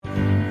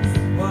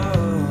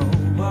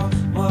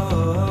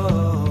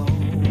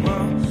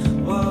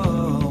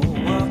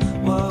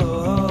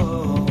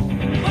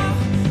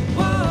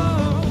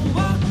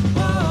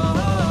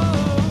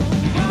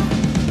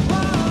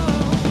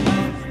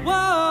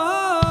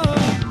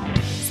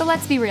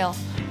let's be real.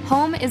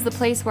 Home is the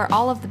place where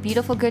all of the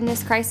beautiful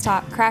goodness Christ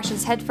taught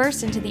crashes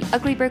headfirst into the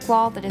ugly brick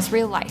wall that is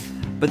real life.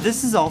 But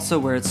this is also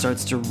where it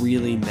starts to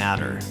really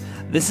matter.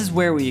 This is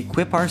where we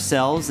equip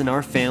ourselves and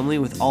our family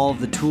with all of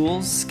the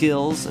tools,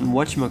 skills, and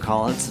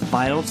whatchamacallits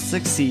vital to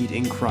succeed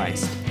in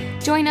Christ.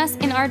 Join us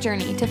in our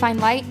journey to find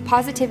light,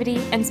 positivity,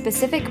 and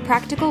specific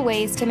practical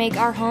ways to make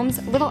our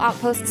homes little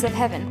outposts of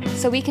heaven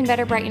so we can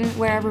better brighten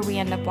wherever we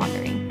end up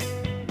wandering.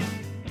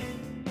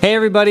 Hey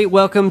everybody,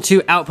 welcome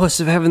to Outposts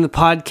of Heaven, the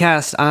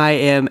podcast. I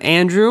am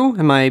Andrew,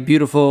 and my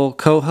beautiful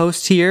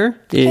co-host here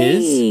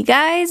is... Hey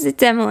guys,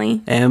 it's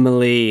Emily.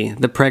 Emily,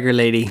 the pregger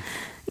lady.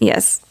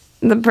 Yes,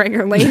 the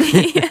pregger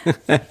lady.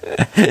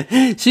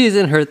 She is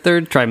in her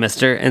third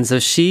trimester, and so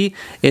she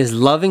is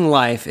loving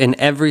life in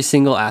every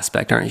single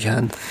aspect, aren't you,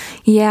 hon?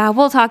 Yeah,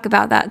 we'll talk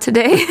about that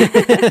today.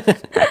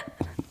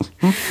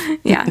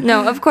 Yeah,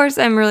 no, of course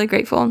I'm really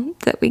grateful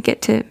that we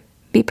get to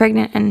be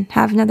pregnant and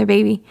have another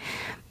baby,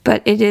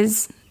 but it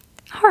is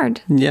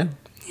hard. Yeah.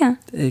 Yeah.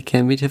 It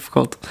can be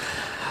difficult.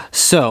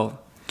 So,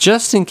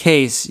 just in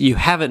case you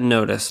haven't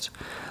noticed,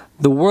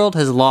 the world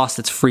has lost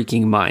its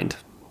freaking mind.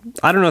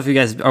 I don't know if you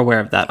guys are aware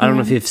of that. I don't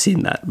know if you've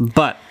seen that,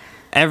 but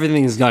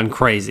everything has gone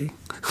crazy.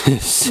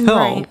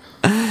 So,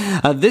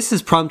 this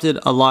has prompted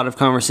a lot of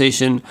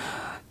conversation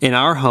in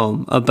our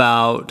home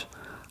about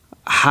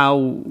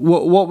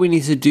what we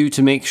need to do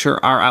to make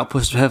sure our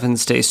Outpost of Heaven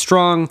stays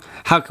strong.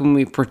 How can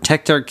we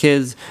protect our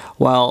kids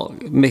while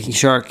making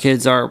sure our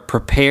kids are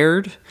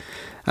prepared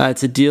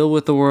to deal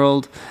with the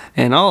world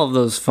and all of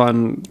those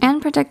fun...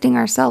 And protecting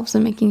ourselves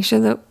and making sure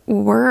that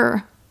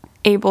we're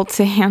able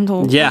to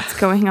handle what's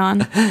going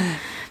on.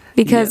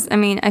 Because, I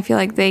mean, I feel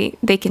like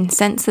they can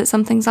sense that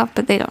something's off,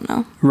 but they don't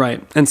know.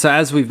 Right. And so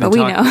as we've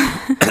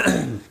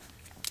been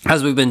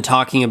as we've been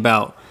talking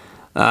about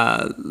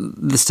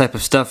this type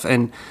of stuff,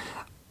 and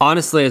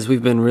honestly, as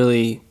we've been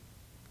really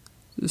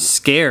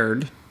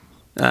scared,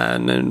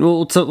 and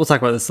we'll talk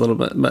about this a little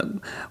bit, but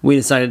we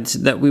decided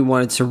that we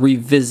wanted to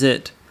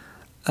revisit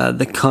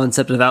the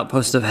concept of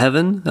Outpost of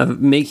Heaven, of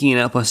making an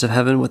Outpost of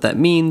Heaven, what that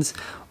means,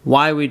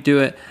 why we do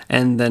it,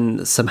 and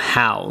then some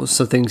hows,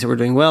 so things that we're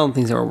doing well and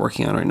things that we're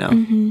working on right now.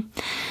 Mm-hmm.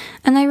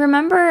 And I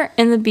remember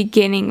in the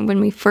beginning when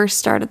we first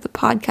started the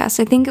podcast,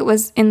 I think it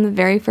was in the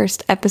very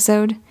first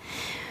episode,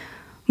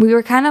 we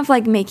were kind of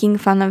like making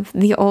fun of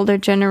the older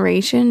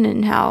generation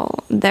and how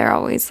they're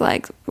always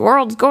like, the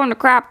world's going to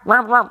crap,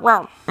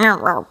 grumpy.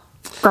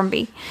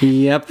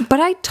 Yep. But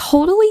I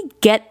totally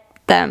get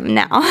them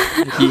now.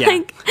 Yeah.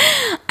 Like,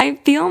 I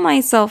feel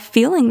myself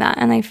feeling that,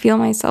 and I feel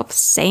myself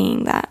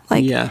saying that.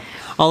 Like, yeah.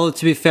 Although,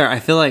 to be fair, I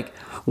feel like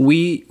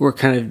we were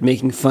kind of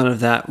making fun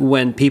of that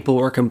when people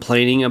were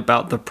complaining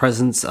about the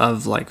presence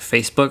of like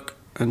Facebook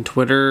and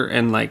Twitter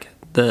and like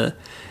the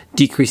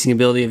decreasing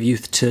ability of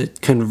youth to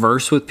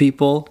converse with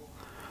people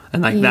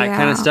and like that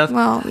kind of stuff.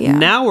 Well, yeah.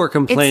 Now we're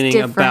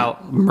complaining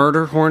about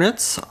murder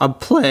hornets, a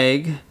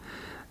plague,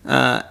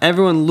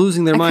 everyone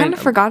losing their mind. I kind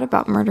of forgot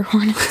about murder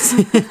hornets.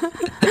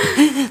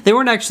 They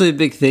weren't actually a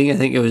big thing. I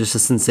think it was just a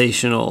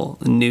sensational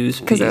news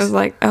piece. Because it was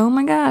like, oh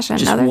my gosh,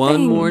 another just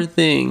one more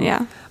thing.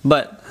 Yeah.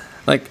 But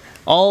like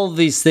all of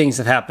these things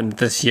have happened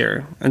this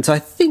year. And so I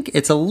think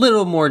it's a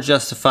little more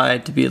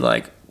justified to be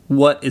like,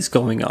 what is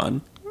going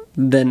on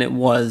than it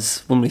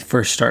was when we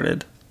first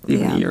started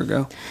even a year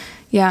ago.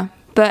 Yeah.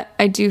 But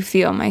I do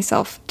feel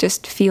myself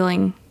just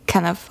feeling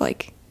kind of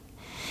like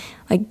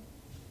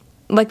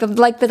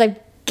that I've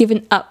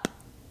given up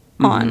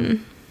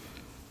on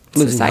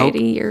Losing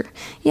society hope?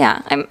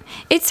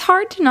 It's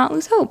hard to not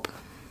lose hope.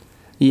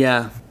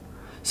 Yeah.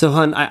 So,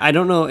 hon, I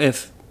don't know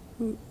if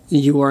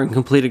you are in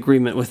complete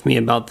agreement with me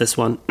about this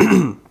one.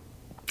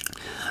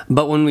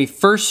 But when we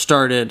first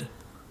started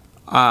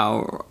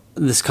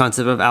this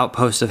concept of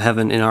Outpost of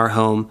Heaven in our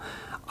home,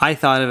 I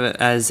thought of it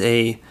as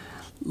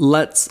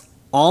let's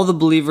all the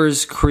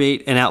believers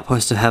create an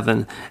Outpost of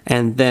Heaven,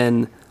 and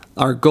then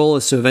our goal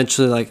is to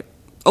eventually like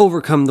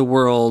overcome the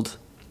world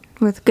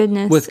with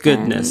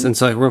goodness. And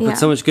so like, we're going to put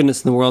so much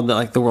goodness in the world that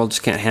like the world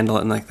just can't handle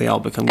it, and like they all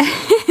become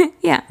good.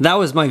 Yeah. That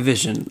was my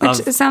vision. Which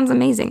sounds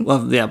amazing.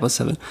 Of the Outpost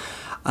of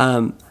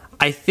Heaven.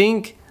 I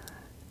think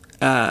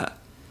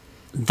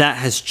that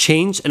has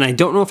changed, and I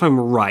don't know if I'm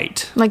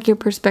right. Like your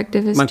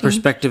perspective has changed? My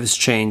perspective has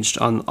changed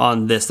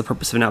on this, the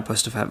purpose of an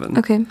Outpost of Heaven.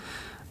 Okay.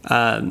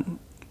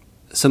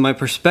 So my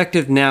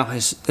perspective now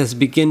has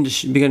begun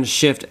to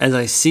shift as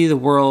I see the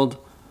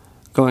world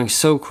going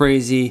so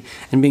crazy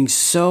and being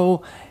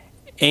so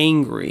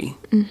angry,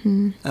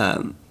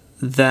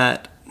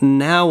 that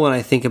now when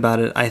I think about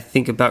it, I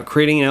think about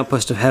creating an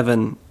Outpost of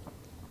Heaven.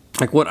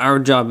 Like what our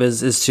job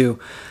is to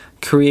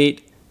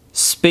create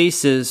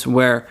spaces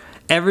where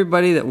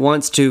everybody that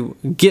wants to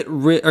get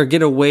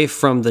away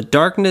from the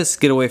darkness,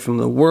 get away from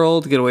the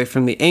world, get away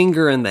from the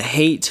anger and the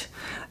hate,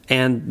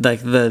 and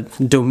like the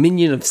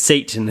dominion of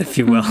Satan, if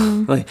you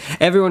will. Like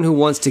everyone who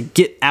wants to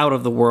get out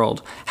of the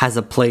world has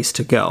a place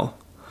to go.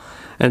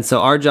 And so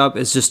our job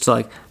is just to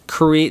like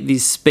create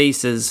these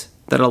spaces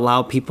that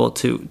allow people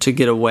to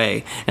get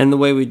away. And the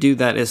way we do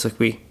that is like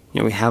we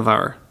have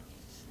our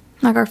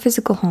Like our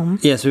physical home.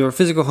 Yes, we have our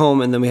physical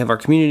home, and then we have our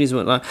communities and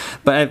whatnot.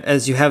 But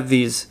as you have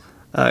these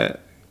your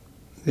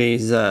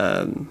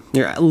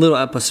little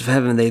outposts of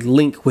heaven, they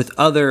link with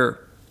other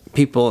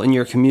people in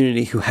your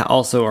community who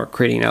also are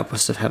creating an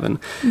outpost of heaven.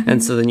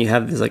 And so then you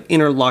have these like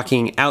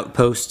interlocking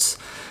outposts,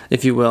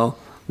 if you will,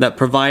 that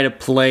provide a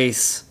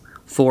place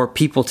for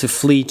people to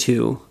flee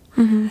to.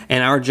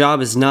 And our job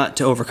is not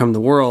to overcome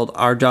the world.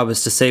 Our job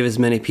is to save as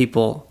many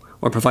people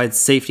or provide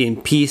safety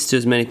and peace to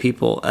as many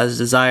people as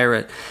desire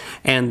it.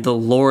 And the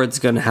Lord's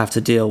going to have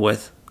to deal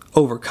with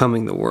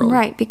overcoming the world.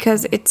 Right,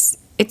 because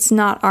it's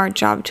not our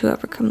job to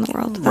overcome the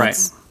world.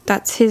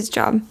 That's his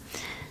job.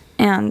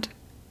 And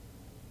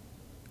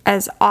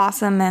as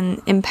awesome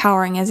and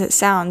empowering as it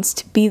sounds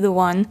to be the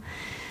one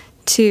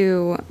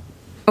to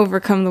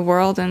overcome the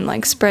world and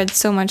like spread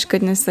so much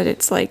goodness that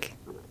it's like,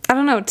 I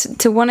don't know,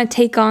 to want to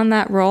take on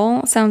that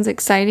role sounds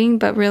exciting,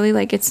 but really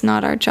like it's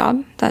not our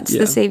job. That's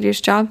the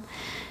Savior's job.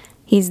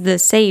 He's the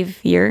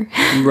savior.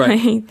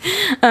 Right.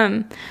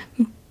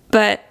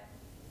 But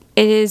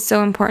it is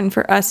so important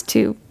for us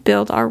to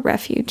build our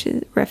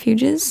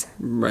refuges.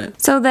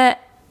 Right. So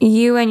that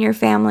you and your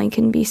family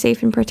can be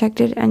safe and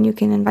protected, and you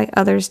can invite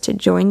others to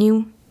join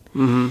you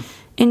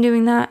in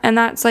doing that. And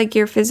that's like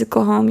your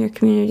physical home, your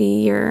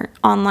community, your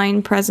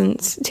online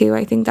presence too.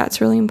 I think that's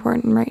really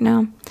important right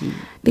now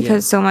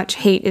because so much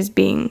hate is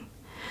being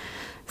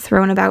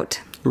thrown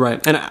about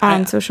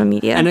on social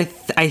media. And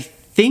I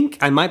think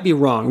I might be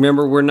wrong.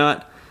 Remember, we're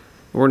not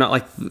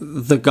like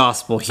the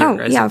gospel here.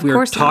 Oh, yeah, of course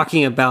we're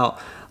talking about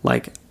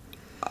like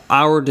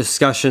our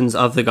discussions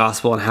of the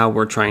gospel and how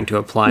we're trying to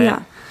apply it.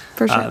 Yeah,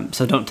 for sure.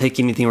 So don't take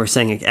anything we're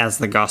saying as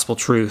the gospel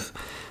truth.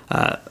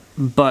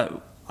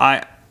 But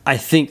I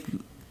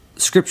think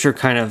Scripture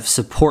kind of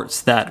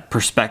supports that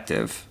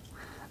perspective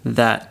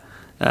that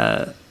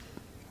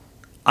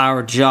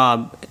our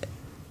job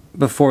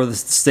before the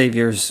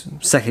Savior's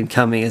second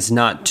coming is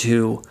not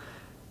to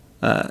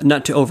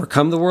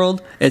overcome the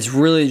world. It's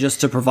really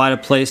just to provide a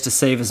place to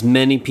save as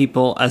many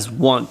people as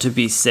want to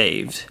be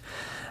saved.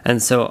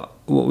 And so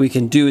what we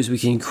can do is we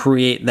can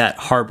create that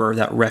harbor,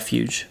 that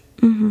refuge.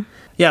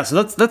 Yeah,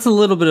 so that's a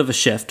little bit of a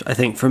shift, I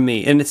think, for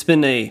me. And it's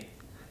been it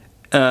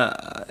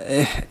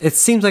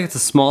seems like it's a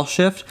small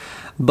shift,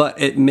 but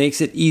it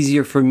makes it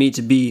easier for me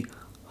to be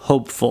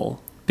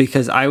hopeful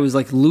because I was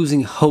like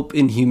losing hope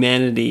in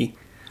humanity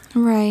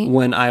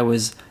when I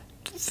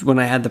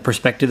had the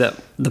perspective that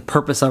the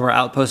purpose of our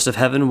outpost of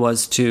heaven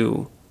was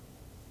to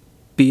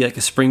be like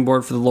a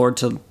springboard for the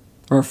Lord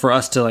or for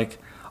us to like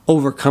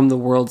overcome the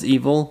world's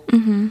evil.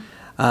 And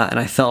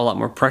I felt a lot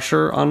more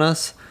pressure on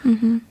us.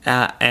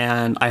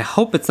 And I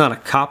hope it's not a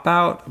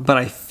cop-out, but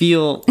I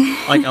feel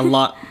like a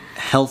lot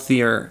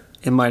healthier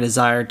in my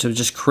desire to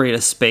just create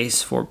a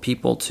space for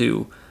people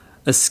to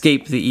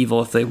escape the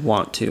evil if they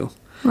want to.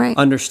 Right.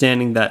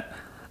 Understanding that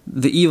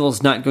the evil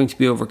is not going to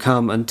be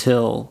overcome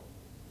until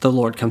the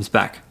Lord comes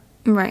back.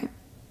 Right.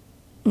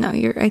 No,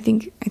 I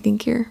think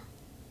you're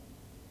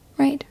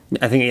right.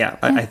 I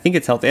think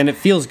it's healthy and it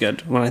feels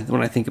good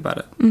when I think about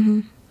it.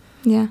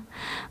 Yeah.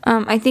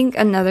 I think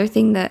another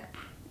thing that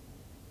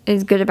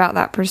is good about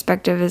that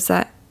perspective is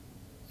that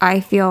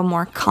I feel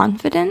more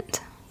confident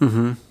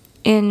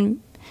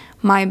in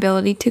my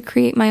ability to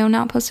create my own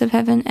outpost of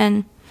heaven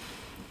and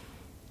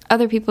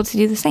other people to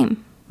do the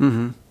same.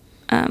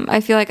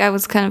 I feel like I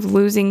was kind of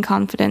losing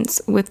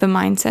confidence with the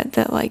mindset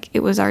that like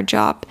it was our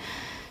job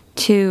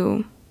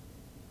to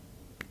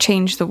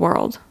change the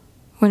world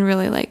when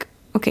really like,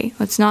 okay,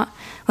 let's not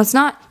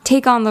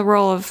take on the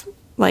role of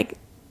like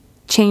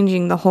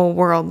changing the whole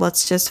world.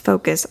 Let's just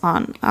focus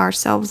on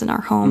ourselves and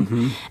our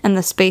home and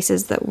the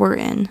spaces that we're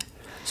in.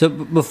 So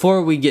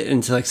before we get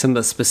into like some of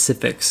the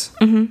specifics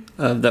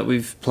that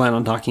we've planned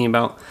on talking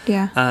about,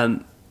 I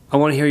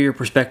want to hear your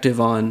perspective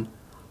on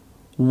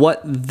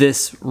what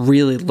this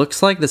really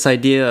looks like, this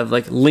idea of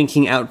like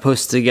linking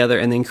outposts together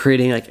and then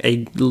creating like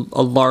a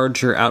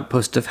larger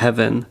outpost of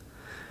heaven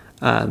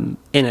in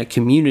a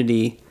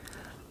community.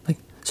 Like,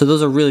 so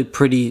those are really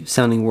pretty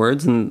sounding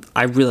words, and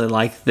I really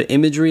like the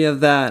imagery of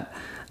that.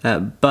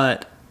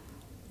 But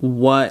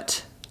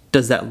what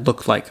does that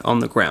look like on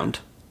the ground?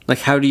 Like,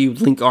 how do you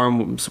link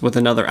arms with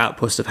another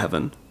outpost of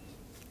heaven?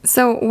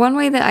 So one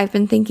way that I've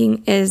been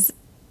thinking is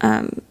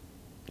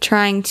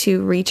trying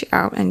to reach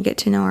out and get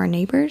to know our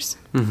neighbors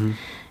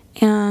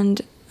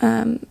and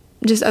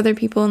just other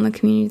people in the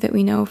community that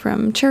we know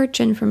from church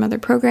and from other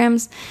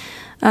programs,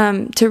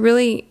 to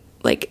really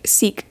like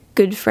seek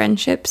good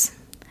friendships.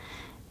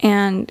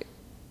 And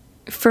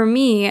for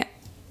me,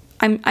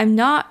 I'm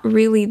not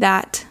really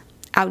that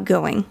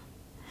outgoing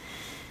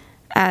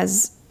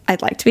as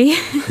I'd like to be.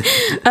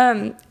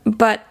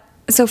 But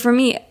so for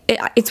me,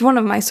 it's one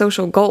of my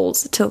social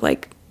goals to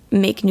like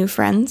make new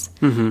friends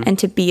and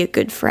to be a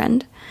good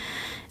friend.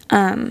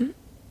 And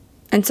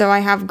so I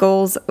have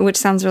goals, which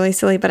sounds really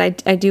silly, but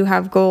I do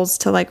have goals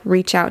to like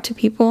reach out to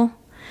people,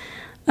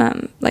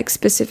 like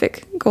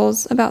specific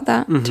goals about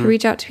that, to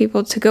reach out to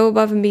people, to go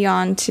above and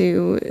beyond,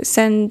 to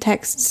send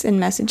texts and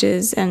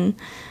messages and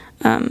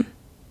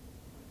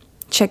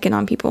check in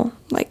on people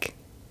like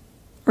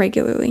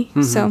regularly.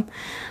 So,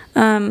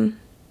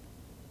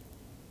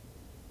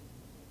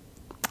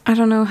 I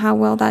don't know how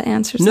well that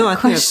answers that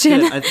question. I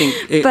think that's good. I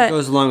think it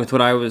goes along with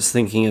what I was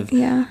thinking of.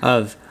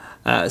 Yeah.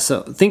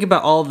 So think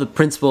about all the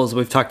principles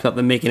we've talked about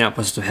that make an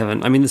outpost of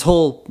heaven. I mean,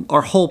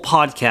 our whole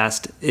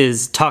podcast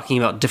is talking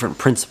about different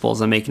principles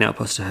that make an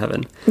outpost of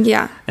heaven.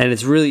 Yeah. And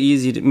it's really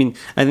easy to, I mean,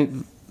 I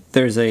think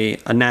there's a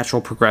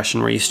natural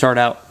progression where you start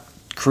out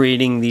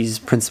creating these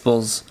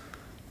principles,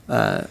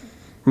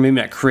 maybe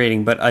not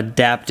creating, but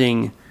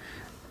adapting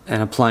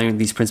and applying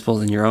these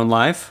principles in your own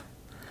life.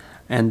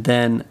 And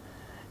then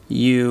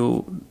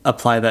you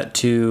apply that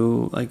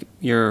to like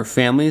your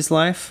family's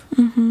life,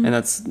 and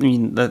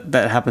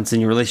that happens in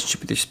your relationship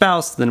with your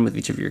spouse, then with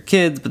each of your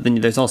kids, but then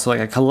there's also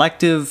like a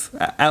collective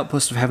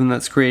outpost of heaven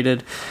that's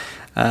created,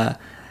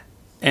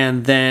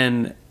 and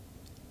then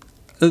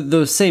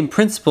those same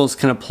principles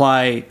can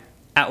apply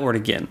outward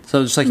again.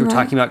 So just like you were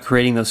talking about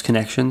creating those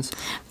connections.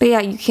 But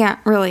yeah, you can't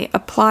really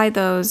apply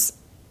those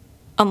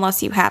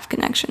unless you have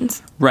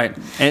connections. Right.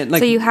 And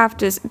so you have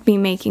to be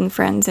making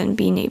friends and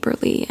be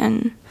neighborly,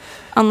 and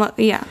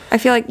I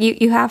feel like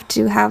you have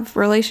to have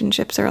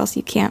relationships, or else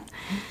you can't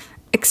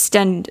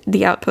extend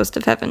the outpost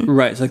of heaven.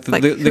 Right. So who are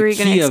you going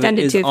to extend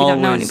it to if you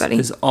don't know anybody?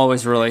 Is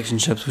always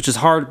relationships, which is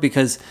hard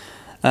because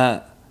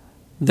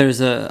there's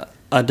a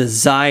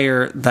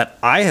desire that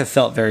I have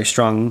felt very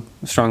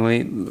strongly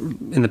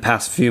in the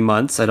past few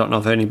months. I don't know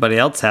if anybody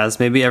else has.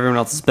 Maybe everyone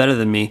else is better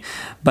than me.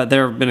 But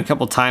there have been a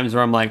couple times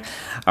where I'm like,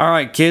 all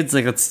right, kids,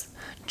 like let's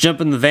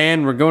jump in the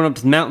van. We're going up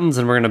to the mountains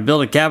and we're going to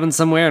build a cabin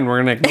somewhere and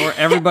we're going to ignore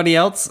everybody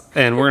else.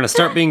 And we're going to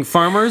start being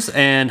farmers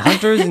and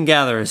hunters and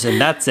gatherers. And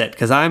that's it.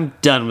 Because I'm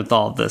done with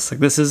all of this. Like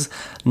this is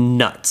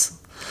nuts.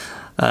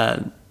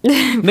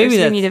 Maybe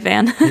we need a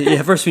van.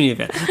 Yeah, first we need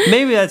a van.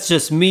 Maybe that's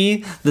just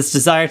me.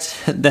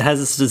 That has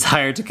this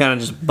desire to kind of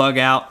just bug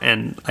out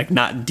and like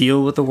not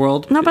deal with the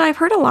world. No, but I've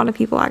heard a lot of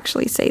people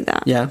actually say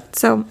that. Yeah.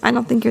 So I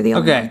don't think you're the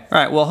only one. Okay. All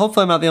right. Well,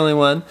 hopefully I'm not the only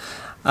one.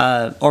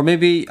 Or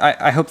maybe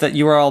I hope that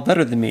you are all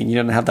better than me and you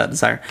don't have that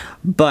desire.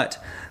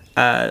 But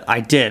I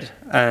did,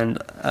 and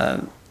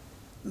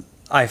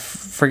I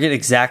forget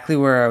exactly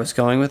where I was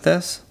going with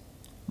this.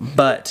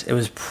 But it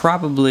was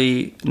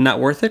probably not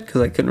worth it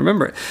because I couldn't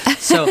remember it.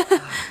 So,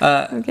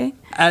 okay.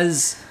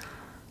 As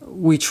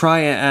we try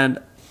and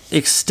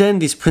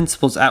extend these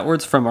principles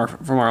outwards from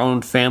our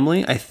own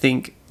family, I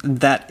think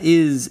that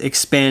is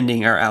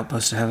expanding our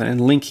outpost of heaven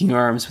and linking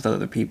arms with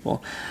other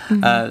people.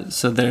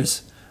 So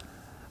there's,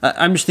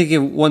 I'm just thinking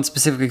of one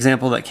specific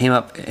example that came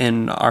up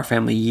in our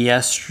family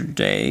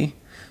yesterday.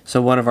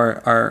 So one of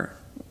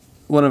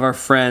our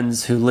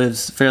friends who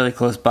lives fairly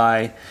close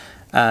by.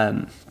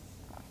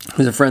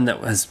 Who's a friend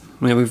that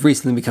we've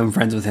recently become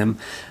friends with him.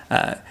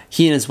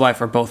 He and his wife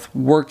are both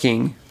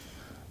working,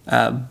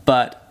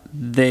 but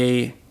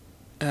their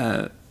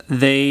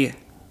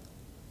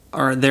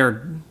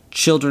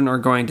children are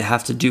going to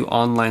have to do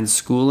online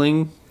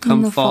schooling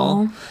come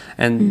fall.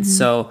 And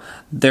so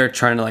they're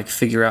trying to like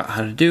figure out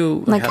how to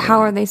do. Like how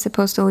are they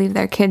supposed to leave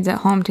their kids at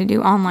home to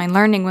do online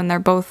learning when they're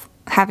both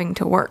having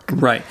to work?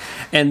 Right.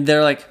 And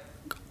they're like,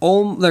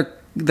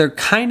 they're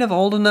kind of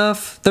old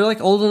enough. They're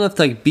like old enough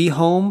to like be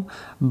home,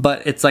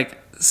 but it's like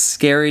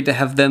scary to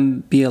have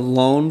them be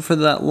alone for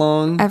that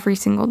long. Every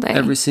single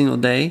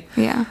day.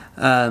 Yeah.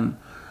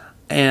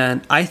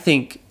 And I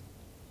think,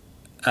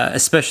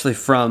 especially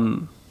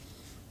from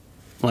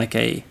like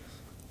a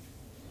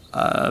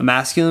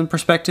masculine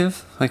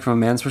perspective, like from a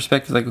man's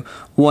perspective, like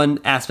one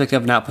aspect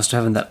of an outpost of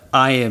heaven that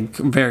I am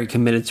very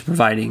committed to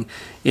providing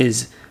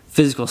is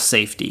physical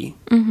safety.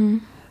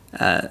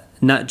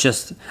 Not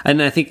just, and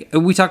I think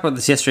we talked about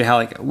this yesterday, how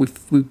like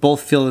we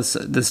both feel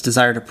this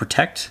desire to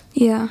protect.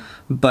 Yeah.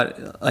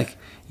 But like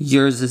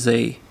yours is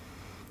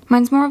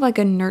mine's more of like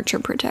a nurture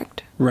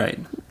protect. Right.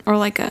 Or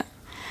like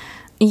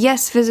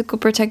physical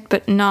protect,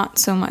 but not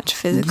so much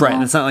physical.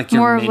 Right. It's not like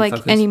your more main of like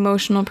focus. an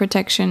emotional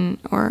protection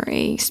or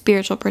a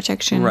spiritual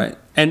protection. Right.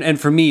 And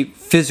for me,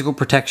 physical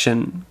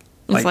protection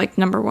is like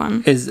number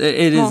one. Is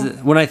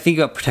when I think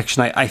about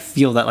protection, I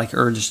feel that like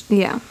urge.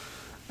 Yeah.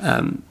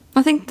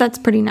 I think that's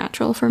pretty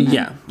natural for me.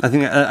 Yeah, I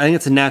think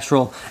it's a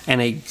natural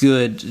and a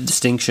good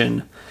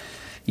distinction.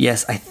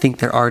 Yes, I think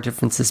there are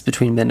differences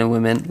between men and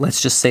women.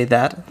 Let's just say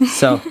that.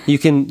 So you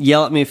can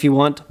yell at me if you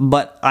want,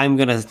 but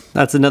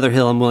that's another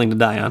hill I'm willing to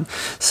die on.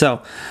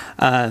 So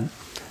I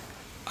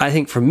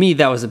think for me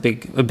that was a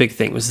big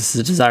thing. Was this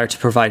a desire to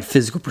provide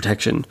physical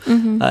protection,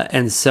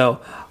 and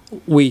so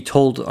we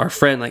told our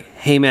friend like,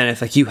 hey man,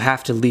 if like you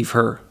have to leave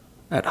her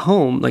at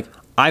home, like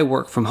I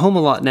work from home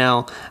a lot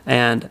now,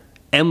 and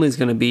Emily's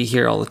going to be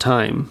here all the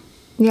time.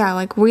 Yeah,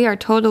 like we are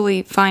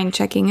totally fine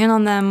checking in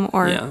on them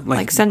or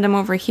like send them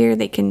over here.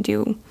 They can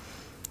do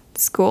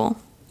school.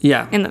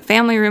 Yeah. In the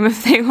family room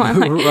if they want.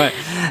 Like, right.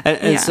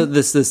 And so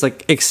this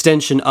like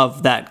extension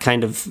of that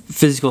kind of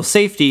physical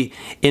safety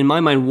in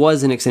my mind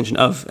was an extension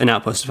of an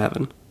outpost of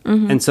heaven.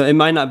 And so it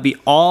might not be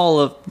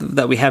all of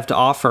that we have to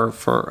offer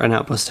for an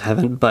outpost of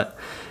heaven, but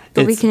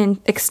we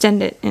can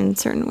extend it in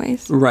certain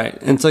ways. Right.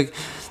 And it's like,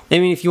 I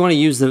mean, if you want to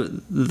use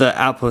the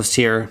outpost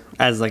here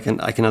as like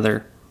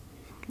another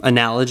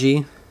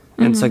analogy.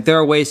 And it's like there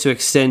are ways to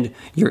extend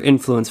your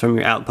influence from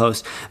your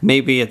outpost.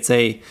 Maybe it's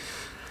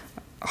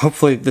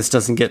hopefully this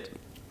doesn't get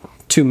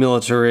too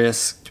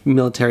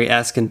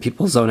military-esque and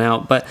people zone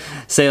out, but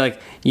say like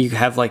you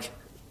have like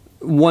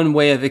one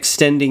way of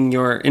extending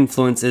your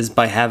influence is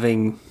by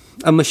having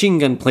a machine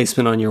gun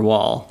placement on your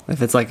wall,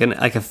 if it's like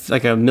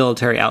a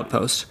military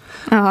outpost.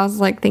 Oh, I was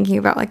like thinking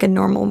about like a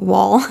normal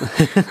wall.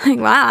 Like,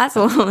 wow, that's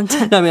a little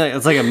intense. No, I mean, like,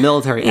 it's like a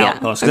military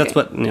outpost. 'Cause okay. That's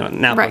what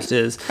an outpost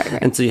is.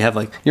 Right. And so you have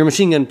like your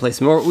machine gun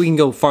placement, or we can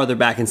go farther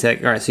back and say,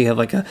 like, all right, so you have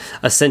like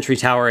a sentry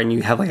tower, and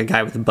you have like a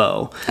guy with a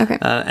bow. Okay.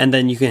 And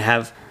then you can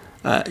have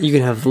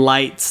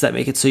lights that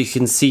make it so you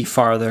can see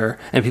farther,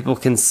 and people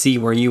can see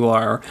where you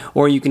are,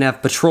 or you can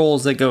have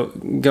patrols that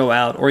go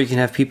out, or you can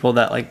have people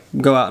that like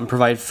go out and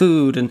provide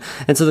food, and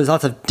so there's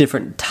lots of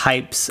different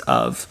types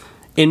of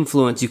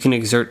influence you can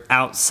exert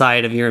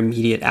outside of your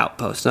immediate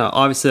outpost. Now,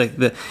 obviously, like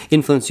the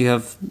influence you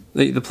have,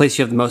 the place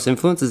you have the most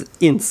influence is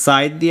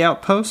inside the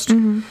outpost,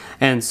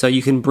 and so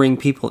you can bring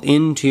people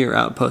into your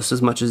outpost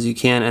as much as you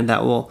can, and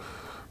that will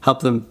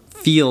help them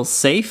feel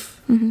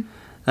safe.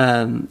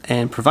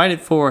 And provided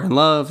for and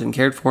loved and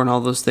cared for and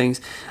all those things,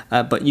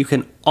 but you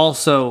can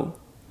also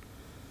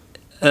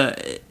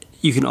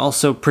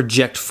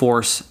project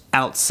force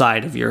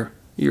outside of your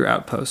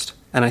outpost,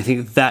 and I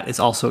think that is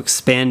also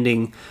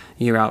expanding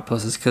your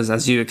outposts, because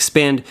as you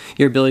expand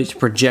your ability to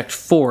project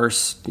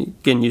force,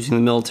 again using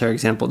the military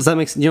example, does that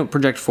make sense? You know what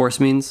project force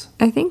means?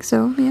 I think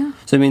so, yeah.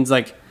 So it means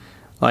like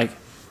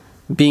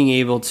being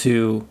able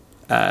to.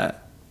 So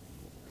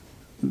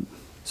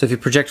if you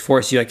project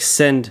force, you like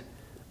send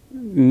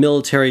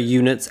military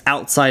units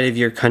outside of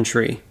your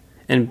country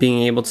and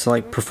being able to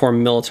like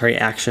perform military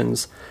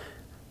actions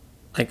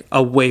like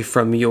away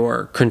from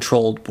your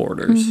controlled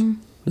borders.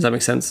 Does that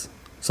make sense?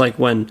 It's like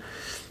when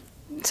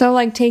So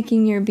like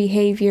taking your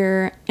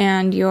behavior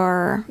and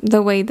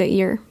the way that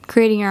you're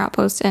creating your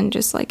outpost and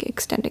just like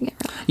extending it.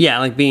 yeah,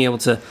 like being able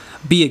to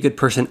be a good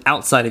person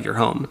outside of your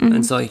home.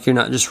 And so like you're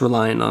not just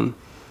relying on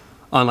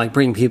like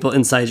bringing people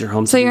inside your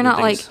home. So you're not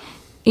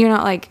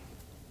like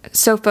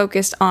so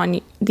focused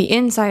on the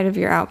inside of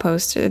your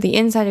outpost or the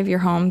inside of your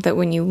home that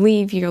when you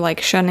leave, you're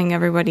like shunning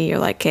everybody. You're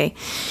like, okay,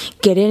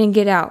 get in and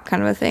get out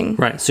kind of a thing.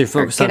 Right. So you're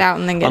focused get out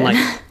and then get on in.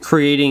 like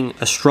creating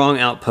a strong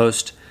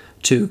outpost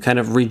to kind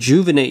of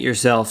rejuvenate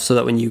yourself, so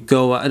that when you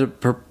go out,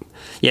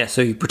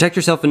 so you protect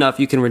yourself enough,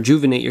 you can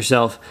rejuvenate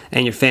yourself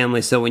and your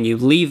family, so when you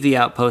leave the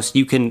outpost,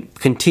 you can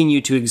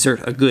continue to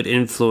exert a good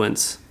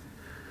influence.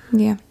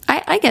 Yeah,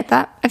 I get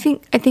that. I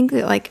think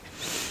that like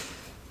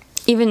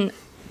even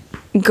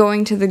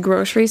going to the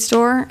grocery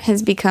store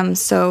has become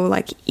so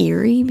like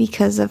eerie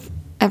because of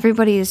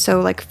everybody is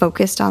so like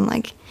focused on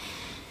like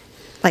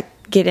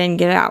get in,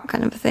 get out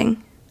kind of a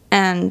thing.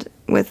 And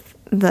with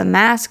the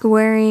mask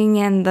wearing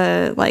and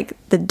the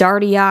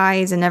darty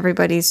eyes, and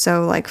everybody's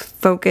so like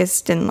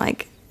focused and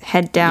like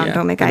head down,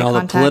 don't make eye and all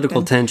contact. the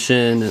political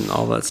tension and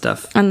all that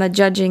stuff. And the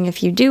judging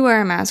if you do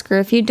wear a mask or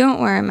if you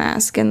don't wear a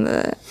mask,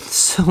 and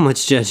So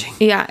much judging.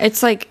 yeah,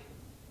 it's like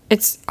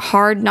it's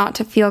hard not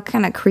to feel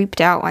kind of creeped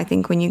out, I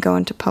think, when you go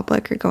into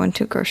public or go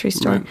into a grocery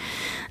store. Right.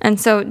 And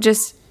so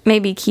just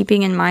maybe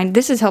keeping in mind,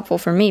 this is helpful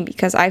for me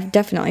because I've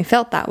definitely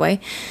felt that way.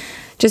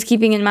 Just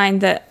keeping in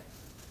mind that,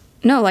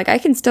 no, like I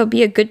can still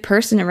be a good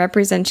person and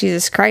represent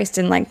Jesus Christ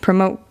and like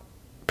promote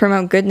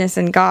goodness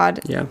in God.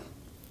 Yeah.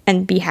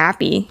 And be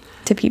happy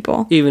to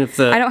people. Even if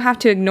I don't have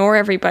to ignore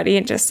everybody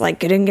and just like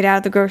get in, get out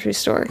of the grocery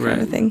store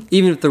kind of thing.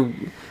 Even if the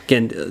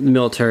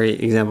military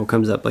example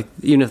comes up, like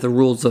even if the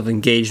rules of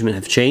engagement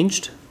have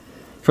changed,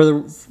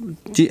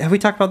 have we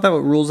talked about that? What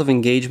rules of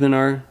engagement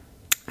are?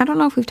 I don't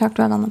know if we've talked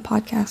about it on the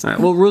podcast. All right.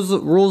 Well,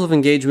 rules of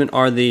engagement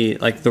are the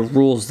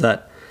rules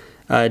that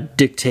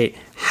dictate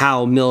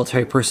how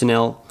military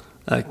personnel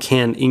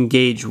can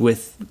engage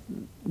with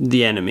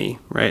the enemy,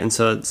 right? And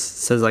so it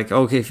says like,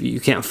 okay, if you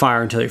can't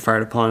fire until you're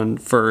fired upon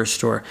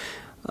first, or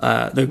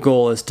the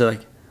goal is to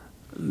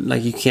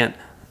like you can't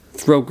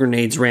throw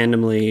grenades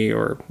randomly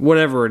or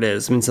whatever it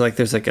is. I mean, so like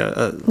there's like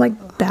a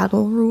like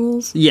battle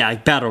rules. Yeah,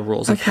 like battle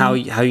rules, like how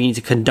you need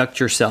to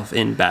conduct yourself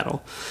in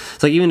battle.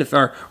 So like even if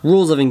our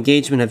rules of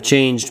engagement have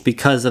changed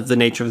because of the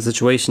nature of the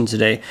situation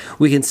today,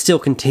 we can still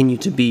continue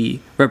to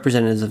be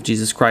representatives of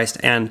Jesus Christ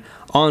and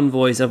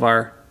envoys of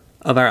our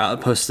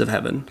outposts of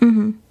heaven.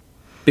 Mm-hmm.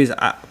 Because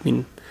I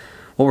mean,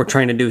 what we're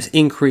trying to do is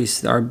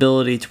increase our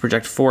ability to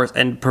project force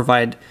and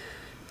provide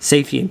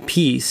safety and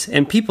peace.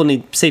 And people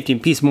need safety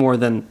and peace more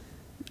than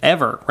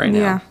ever right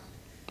now.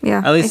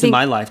 Yeah. At least in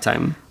my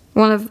lifetime.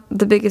 One of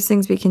the biggest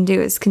things we can do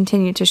is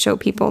continue to show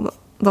people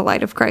the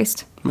light of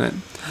Christ. Right.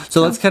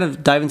 So let's kind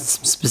of dive into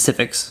some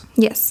specifics.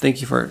 Yes.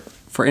 Thank you for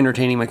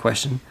entertaining my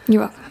question.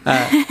 You're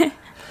welcome.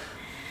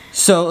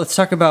 So let's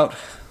talk about,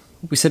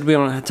 we said we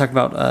want to talk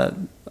about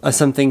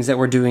some things that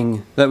we're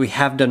doing, that we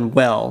have done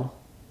well,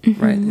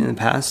 right, in the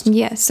past.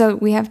 Yeah, so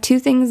we have two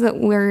things that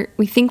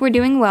we think we're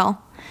doing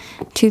well,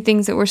 two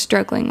things that we're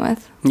struggling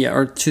with. Yeah,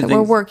 or two things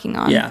we're working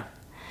on. Yeah.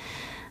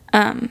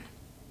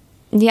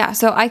 Yeah,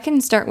 so I can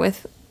start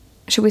with,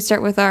 should we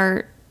start with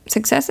our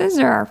successes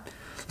or our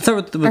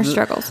our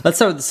struggles. Let's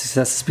start with the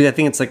successes, because I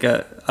think it's like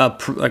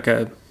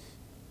a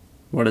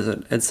what is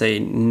it? It's a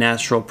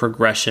natural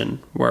progression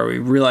where we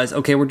realize,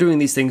 okay, we're doing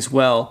these things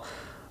well,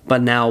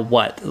 but now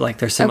what? Like,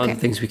 there's some other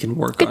things we can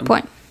work on. Good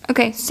point.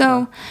 Okay,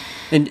 so...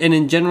 And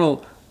in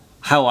general,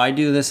 how I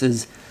do this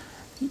is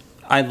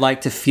I'd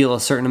like to feel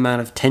a certain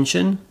amount of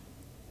tension,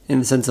 in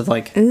the sense of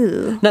like...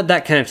 Ooh. Not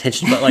that kind of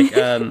tension, but like...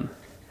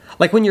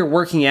 like when you're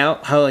working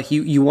out, how like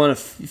you want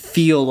to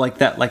feel like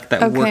that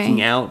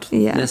working out.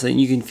 Yeah.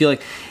 And you can feel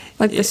like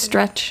the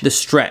stretch. The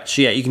stretch,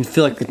 yeah. You can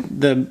feel like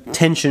the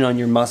tension on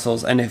your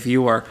muscles, and if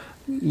you're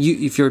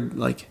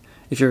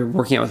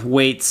working out with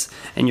weights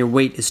and your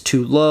weight is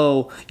too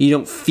low, you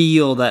don't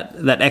feel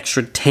that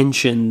extra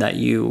tension that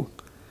you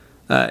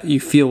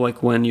feel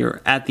like when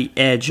you're at the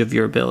edge of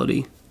your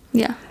ability.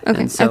 Yeah.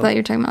 Okay. So, I thought you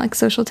were talking about like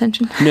social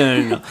tension.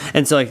 No.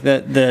 And so like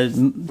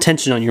the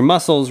tension on your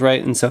muscles,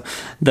 right? And so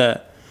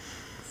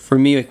for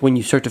me, like when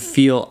you start to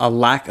feel a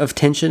lack of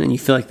tension and you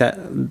feel like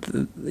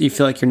you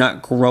feel like you're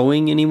not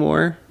growing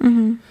anymore,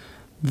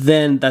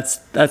 then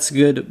that's a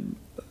good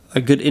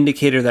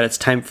indicator that it's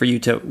time for you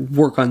to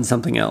work on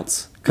something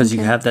else, because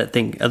you have that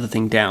other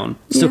thing down.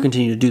 Still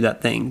continue to do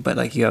that thing, but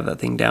like you have that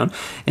thing down.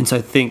 And so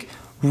I think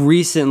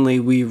recently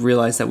we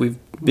realized that we've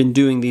been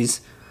doing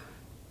these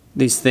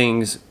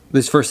things.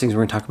 These first things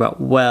we're going to talk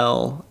about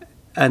well,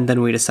 and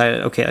then we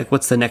decided, okay, like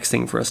what's the next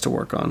thing for us to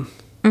work on?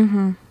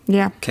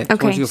 Yeah. Okay. Why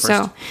don't you go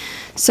first?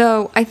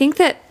 So I think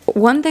that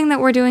one thing that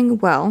we're doing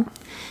well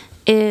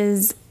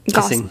is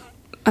kissing.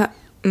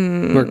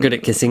 We're good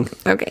at kissing.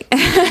 Okay.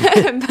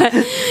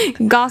 But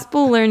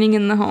gospel learning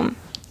in the home.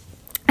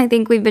 I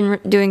think we've been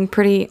doing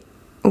pretty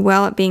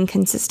well at being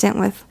consistent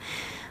with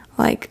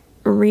like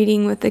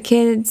reading with the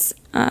kids,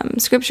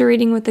 scripture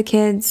reading with the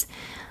kids,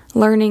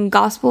 learning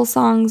gospel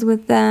songs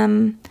with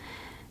them,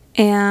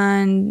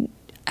 and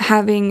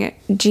having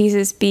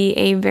Jesus be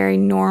a very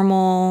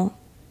normal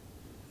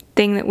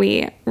thing that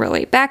we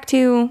relate back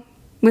to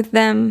with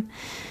them.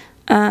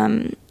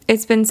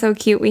 It's been so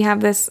cute. We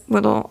have this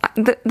little...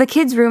 The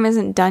kids' room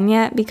isn't done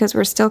yet because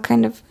we're still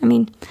kind of...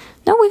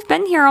 no, we've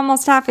been here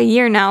almost half a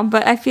year now,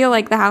 but I feel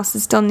like the house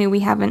is still new.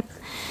 We haven't,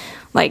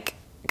 like,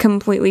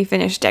 completely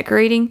finished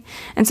decorating.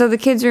 And so the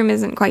kids' room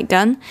isn't quite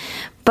done.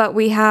 But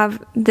we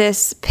have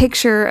this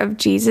picture of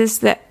Jesus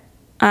that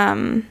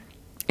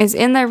is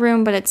in their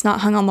room, but it's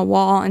not hung on the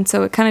wall. And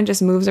so it kind of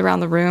just moves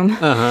around the room.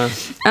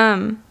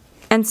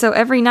 And so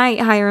every night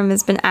Hiram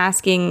has been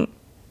asking,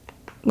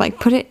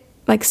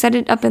 set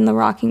it up in the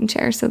rocking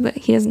chair so that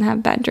he doesn't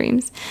have bad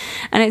dreams.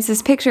 And it's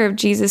this picture of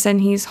Jesus, and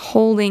he's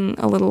holding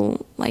a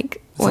little,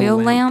 oil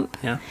lamp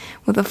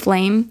with a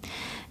flame.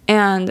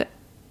 And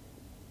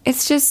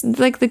it's just,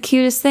 the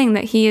cutest thing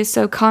that he is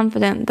so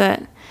confident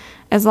that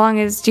as long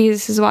as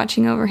Jesus is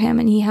watching over him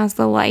and he has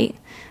the light,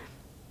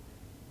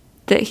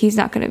 that he's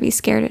not going to be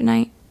scared at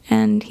night,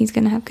 and he's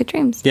going to have good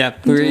dreams. Yeah,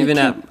 we were even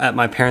at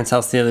my parents'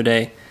 house the other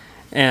day,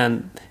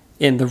 and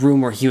in the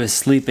room where he was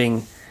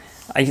sleeping,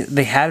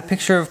 they had a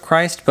picture of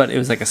Christ, but it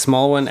was like a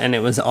small one, and it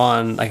was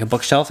on like a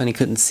bookshelf, and he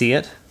couldn't see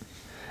it.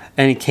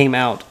 And he came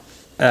out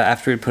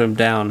after we'd put him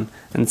down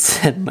and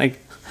said,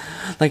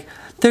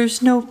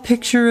 there's no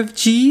picture of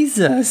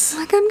Jesus.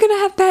 I'm going to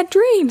have bad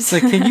dreams.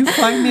 Can you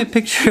find me a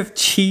picture of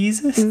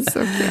Jesus? It's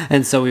so cute.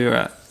 And so we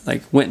were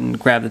went and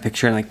grabbed the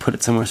picture and put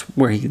it somewhere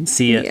where he can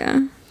see it.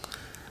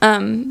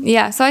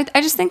 Yeah. So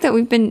I just think that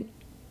we've been,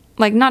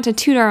 not to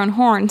toot our own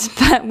horns,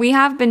 but we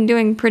have been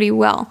doing pretty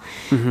well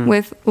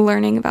with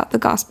learning about the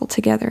gospel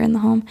together in the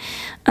home.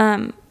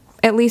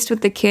 At least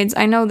with the kids.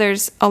 I know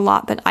there's a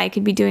lot that I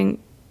could be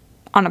doing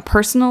on a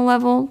personal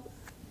level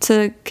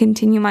to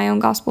continue my own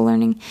gospel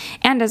learning,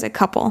 and as a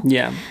couple.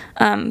 Yeah.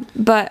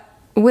 But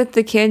with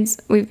the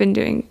kids, we've been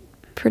doing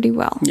pretty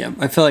well. Yeah,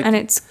 I feel like... And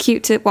it's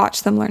cute to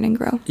watch them learn and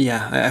grow.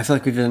 Yeah, I feel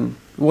like we've been...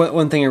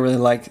 One thing I really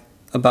like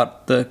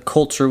about the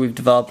culture we've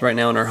developed right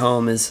now in our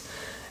home is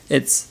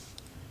it's,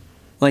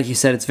 like you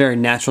said, it's very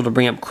natural to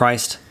bring up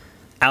Christ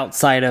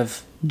outside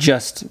of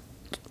just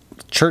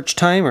church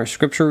time or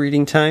scripture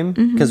reading time,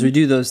 because we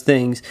do those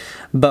things,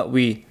 but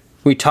we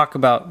talk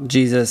about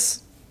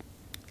Jesus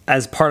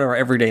as part of our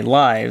everyday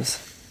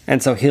lives,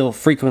 and so he'll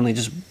frequently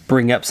just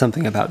bring up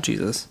something about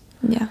Jesus.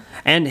 Yeah.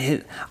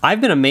 And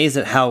I've been amazed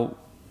at how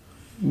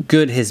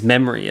good his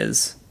memory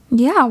is.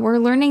 Yeah, we're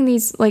learning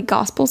these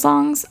gospel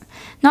songs,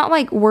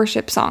 not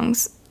worship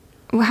songs.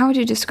 How would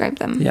you describe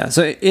them? Yeah,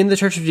 so in the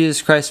Church of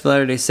Jesus Christ of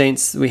Latter-day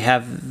Saints, we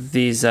have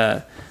these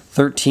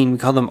 13, we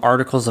call them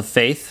articles of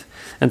faith.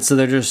 And so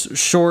they're just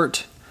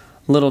short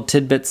little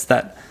tidbits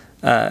that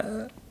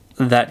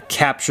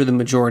capture the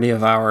majority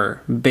of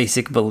our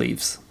basic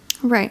beliefs.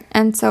 Right.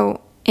 And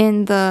so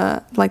in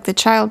the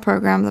child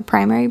program, the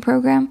primary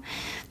program,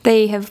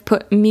 they have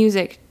put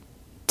music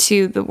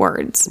to the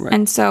words. Right.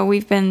 And so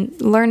we've been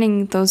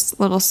learning those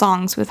little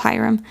songs with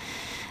Hiram.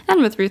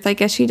 And with Ruth, I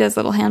guess she does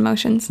little hand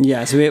motions.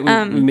 Yeah, so we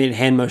made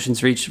hand motions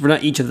for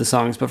not each of the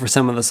songs, but for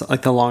some of the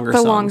like the longer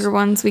songs. The longer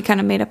ones, we kind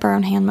of made up our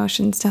own hand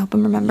motions to help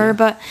him remember. Yeah.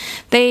 But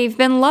they've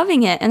been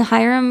loving it, and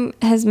Hiram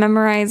has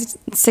memorized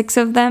 6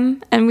 of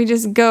them, and we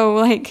just go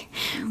like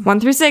 1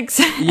 through 6,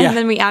 and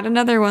then we add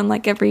another one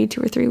like every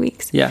 2 or 3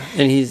 weeks. Yeah,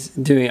 and he's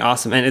doing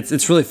awesome, and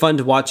it's really fun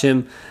to watch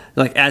him.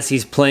 Like as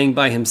he's playing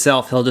by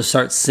himself, he'll just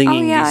start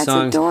singing these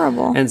songs. It's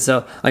adorable. And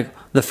so, like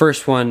the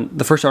first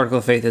article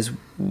of faith is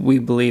we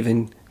believe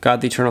in God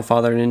the Eternal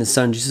Father and in His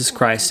Son Jesus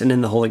Christ and in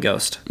the Holy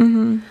Ghost.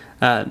 Mm-hmm.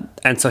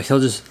 And so he'll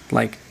just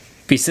like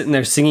be sitting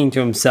there singing to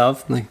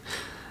himself,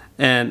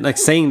 and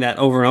saying that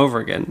over and over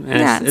again.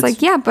 And it's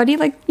like, yeah, buddy,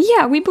 like,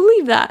 yeah, we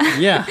believe that.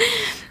 Yeah.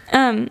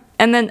 And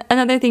then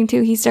another thing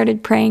too, he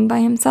started praying by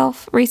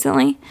himself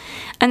recently,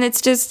 and it's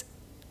just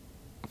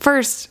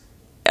first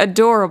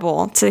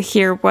adorable to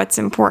hear what's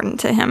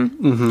important to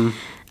him.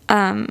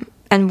 Mm-hmm.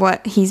 And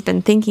what he's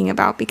been thinking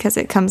about, because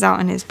it comes out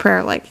in his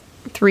prayer like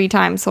 3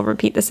 times. He'll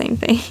repeat the same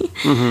thing.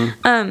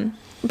 Mm-hmm.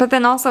 But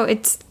then also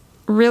it's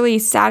really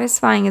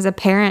satisfying as a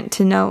parent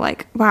to know,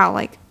 like, wow,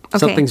 like, okay,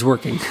 something's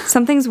working.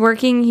 Something's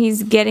working.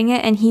 He's getting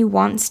it, and he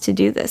wants to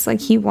do this. Like,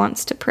 he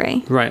wants to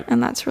pray. Right.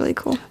 And that's really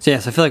cool. So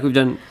yes, I feel like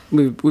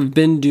we've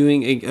been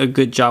doing a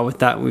good job with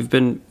that.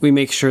 We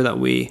make sure that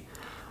we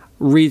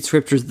read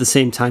scriptures at the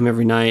same time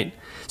every night.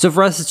 So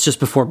for us, it's just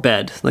before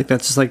bed. Like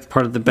that's just like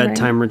part of the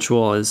bedtime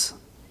ritual is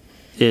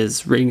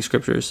reading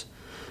scriptures,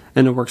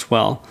 and it works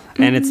well.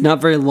 Mm-hmm. And it's not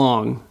very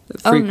long.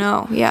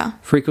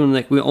 Frequently,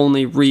 like we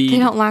only read. They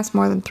don't last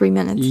more than 3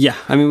 minutes. Yeah,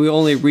 I mean we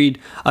only read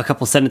a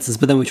couple sentences,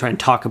 but then we try and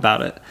talk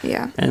about it.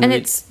 Yeah, and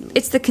it's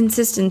the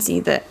consistency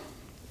that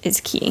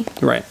is key.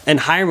 Right, and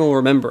Hiram will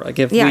remember. Like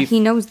if he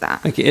knows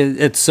that. Like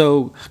it's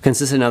so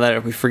consistent now that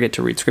if we forget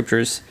to read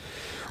scriptures,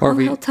 or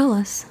he'll tell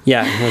us.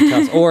 Yeah, he'll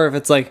tell us. Or if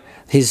it's like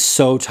he's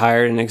so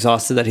tired and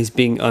exhausted that he's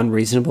being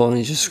unreasonable and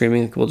he's just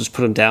screaming, like, we'll just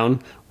put him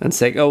down and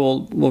say,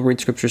 oh, we'll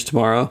read scriptures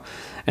tomorrow.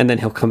 And then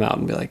he'll come out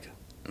and be like,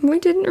 we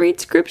didn't read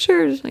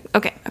scriptures. Like,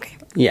 okay.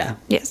 Yeah.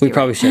 Yes, we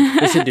probably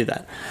should. We should do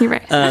that. You're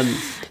right.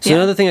 So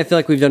another thing I feel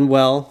like we've done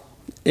well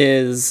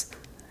is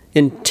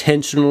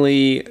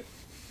intentionally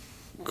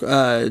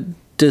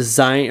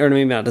design, or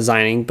maybe not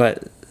designing,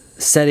 but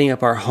setting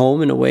up our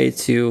home in a way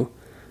to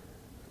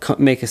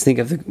make us think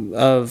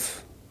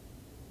of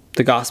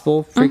the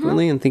gospel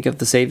frequently, and think of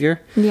the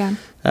Savior. Yeah.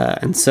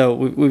 And so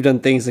we've done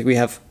things like we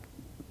have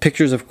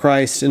pictures of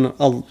Christ in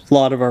a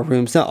lot of our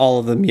rooms. Not all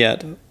of them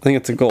yet. I think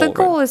it's a goal. The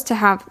goal is to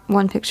have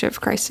one picture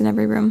of Christ in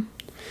every room.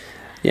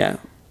 Yeah.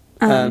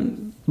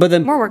 But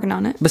then we're working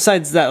on it.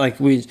 Besides that, like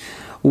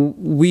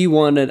we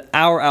wanted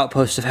our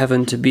outpost of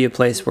heaven to be a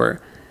place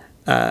where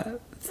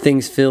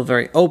things feel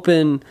very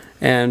open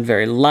and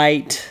very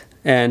light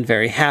and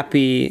very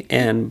happy,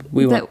 and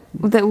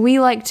that we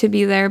like to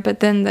be there, but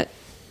then that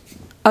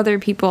other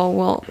people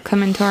will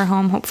come into our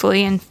home,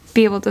 hopefully, and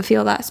be able to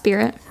feel that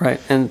spirit.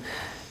 Right,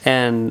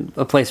 and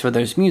a place where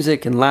there's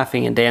music and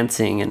laughing and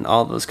dancing and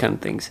all those kind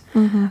of things.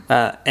 Mm-hmm.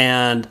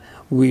 And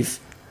we've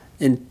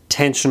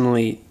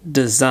intentionally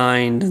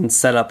designed and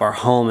set up our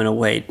home in a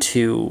way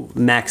to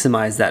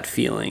maximize that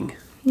feeling.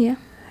 Yeah.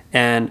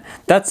 And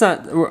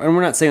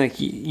we're not saying like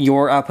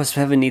your outpost of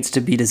heaven needs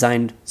to be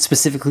designed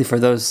specifically for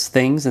those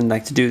things and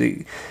like to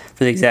do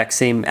for the exact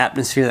same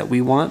atmosphere that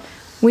we want.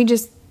 We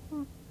just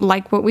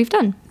like what we've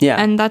done.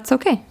 Yeah. And that's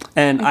okay.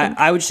 And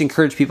I would just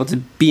encourage people to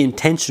be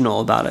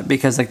intentional about it,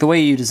 because like the way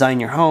you design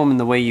your home and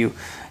the way you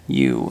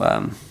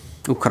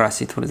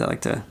ukrasit, what is that,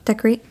 like to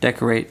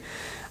decorate,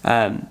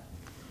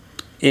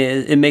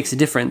 it makes a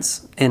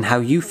difference in how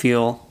you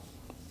feel.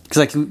 Because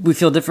like we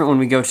feel different when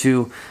we go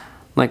to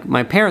like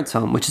my parents'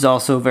 home, which is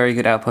also a very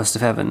good outpost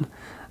of heaven,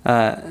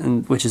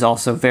 and which is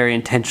also very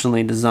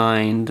intentionally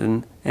designed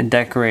and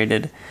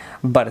decorated,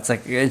 but it's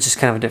just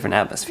kind of a different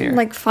atmosphere.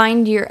 Like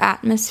find your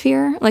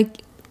atmosphere,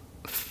 like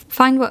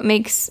find what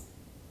makes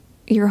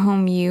your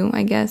home you,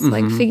 I guess. Mm-hmm.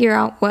 Like figure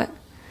out what.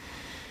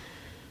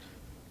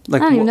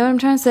 Like, I don't even know what I'm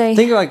trying to say.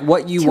 Think of like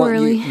what you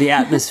want the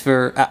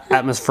atmosphere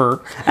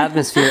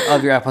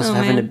of your outpost of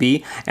heaven to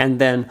be, and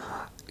then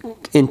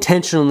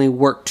intentionally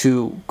work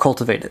to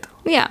cultivate it.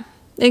 Yeah.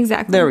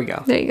 Exactly. There we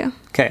go. There you go.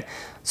 Okay.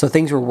 So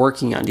things we're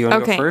working on. Do you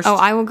want to go first? Oh,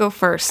 I will go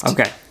first.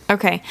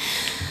 Okay.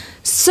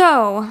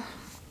 So,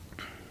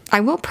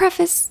 I will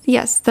preface,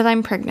 yes, that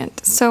I'm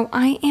pregnant. So,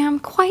 I am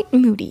quite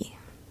moody.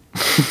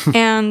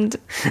 And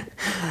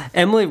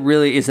Emily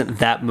really isn't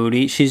that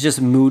moody. She's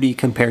just moody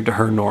compared to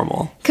her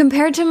normal.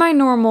 Compared to my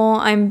normal,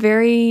 I'm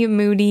very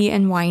moody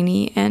and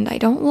whiny, and I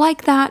don't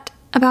like that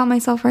about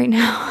myself right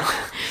now.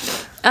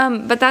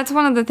 But that's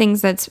one of the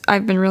things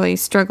I've been really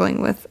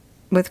struggling with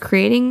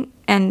creating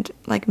and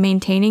like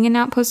maintaining an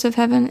outpost of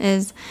heaven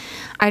is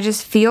I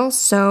just feel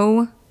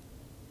so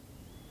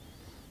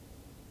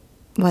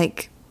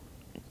like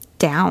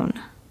down.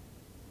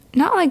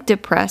 Not like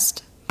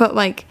depressed, but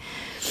like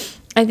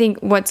I think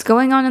what's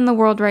going on in the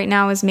world right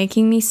now is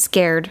making me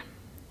scared,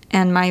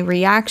 and my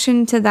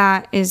reaction to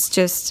that is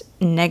just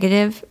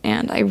negative,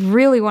 and I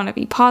really want to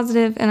be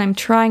positive, and I'm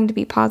trying to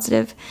be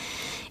positive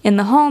in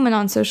the home and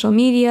on social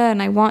media,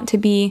 and I want to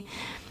be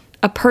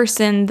a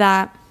person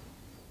that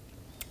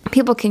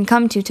people can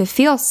come to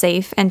feel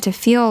safe and to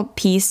feel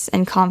peace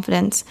and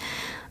confidence.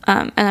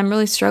 And I'm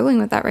really struggling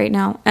with that right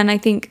now. And I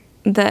think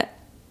that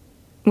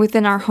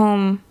within our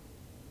home,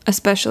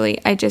 especially,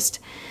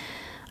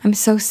 I'm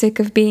so sick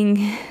of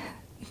being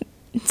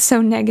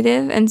so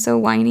negative and so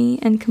whiny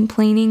and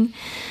complaining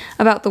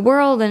about the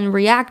world and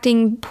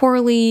reacting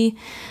poorly.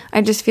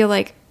 I just feel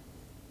like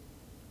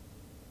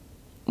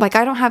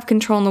I don't have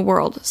control in the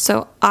world,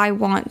 so I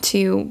want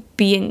to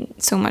be in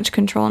so much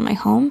control in my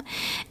home.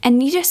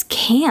 And you just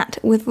can't.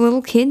 With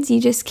little kids, you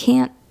just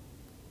can't.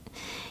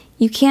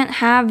 You can't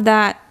have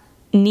that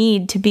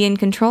need to be in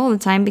control all the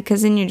time,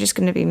 because then you're just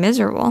going to be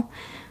miserable.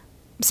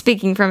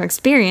 Speaking from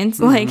experience,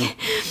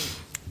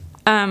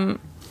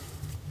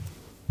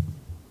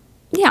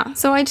 yeah,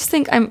 so I just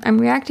think I'm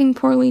reacting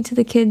poorly to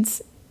the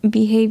kids'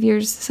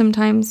 behaviors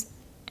sometimes,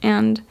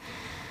 and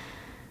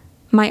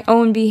my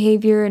own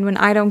behavior, and when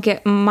I don't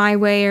get my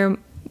way, or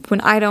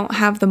when I don't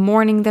have the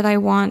morning that I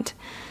want,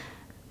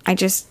 I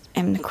just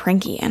am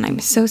cranky, and I'm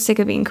so sick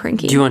of being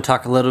cranky. Do you want to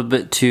talk a little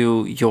bit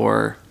to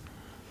your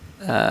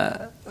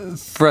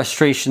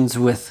frustrations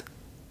with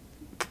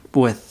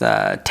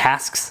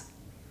tasks,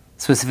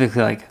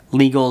 specifically like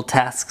legal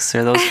tasks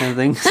or those kind of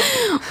things?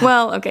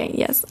 Well, okay,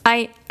 yes.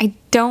 I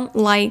don't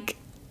like...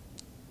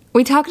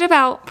 We talked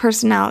about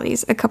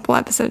personalities a couple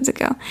episodes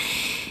ago,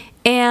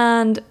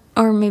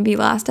 or maybe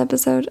last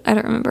episode, I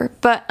don't remember.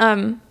 But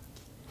I'm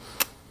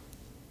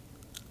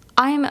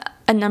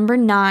a number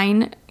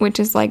 9, which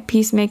is like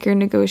peacemaker,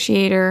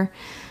 negotiator.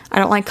 I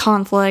don't like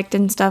conflict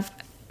and stuff.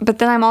 But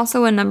then I'm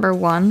also a number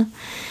 1,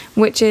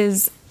 which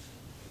is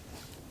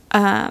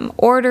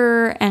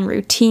order and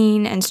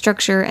routine and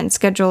structure and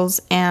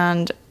schedules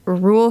and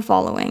rule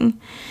following.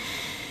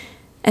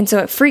 And so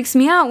it freaks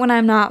me out when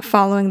I'm not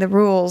following the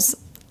rules.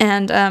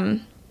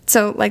 And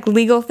so like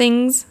legal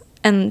things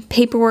and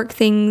paperwork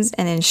things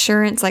and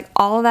insurance, like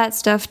all of that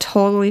stuff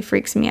totally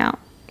freaks me out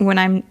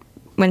when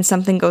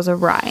something goes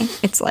awry.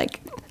 It's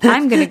like,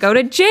 I'm going to go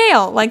to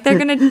jail. Like, they're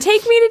going to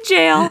take me to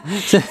jail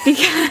because...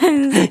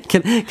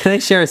 Can I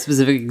share a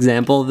specific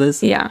example of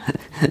this? Yeah.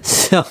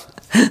 So,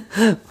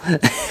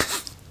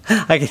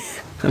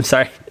 I'm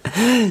sorry.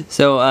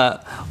 So,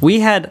 we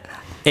had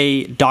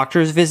a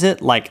doctor's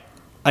visit like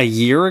a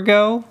year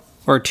ago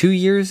or 2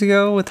 years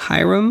ago with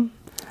Hiram.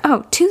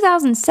 Oh,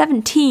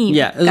 2017.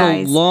 Yeah, it was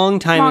guys. a long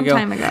time ago.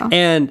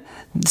 And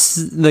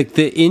like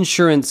the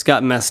insurance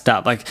got messed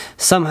up. Like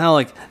somehow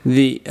like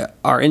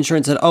our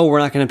insurance said, "Oh, we're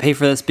not going to pay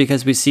for this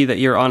because we see that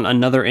you're on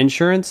another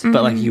insurance,"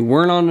 but like you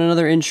weren't on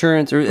another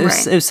insurance, or it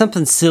was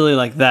something silly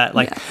like that.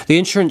 Like the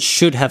insurance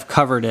should have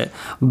covered it,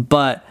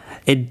 but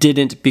it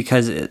didn't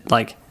because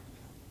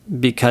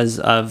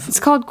of it's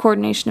called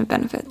coordination of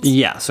benefits.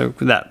 Yeah, so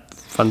that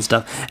fun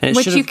stuff, and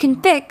which you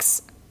can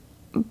fix,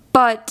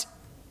 but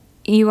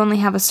you only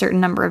have a certain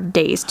number of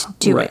days to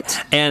do it.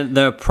 And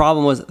the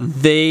problem was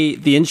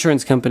the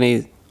insurance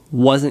company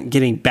wasn't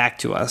getting back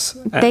to us.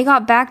 They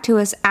got back to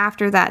us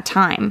after that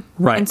time.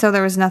 Right. And so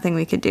there was nothing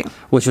we could do.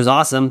 Which was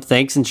awesome.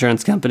 Thanks,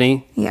 insurance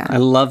company. Yeah. I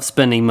love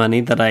spending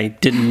money that I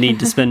didn't need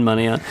to spend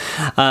money on.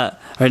 I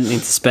didn't need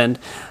to spend.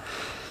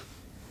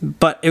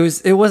 But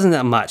it wasn't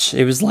that much.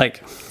 It was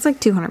like... It's like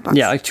 $200.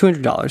 Yeah, like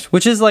 $200.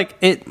 Which is like...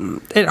 It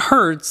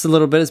hurts a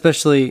little bit,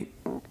 especially...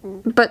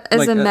 But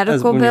as a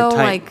medical bill,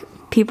 like...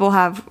 People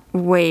have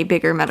way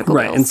bigger medical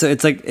bills. Right, and so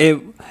it's like it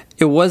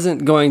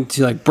wasn't going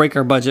to like break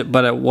our budget,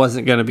 but it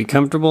wasn't going to be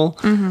comfortable.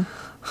 Mm-hmm.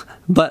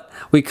 But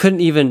we couldn't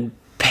even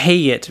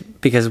pay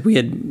it because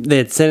they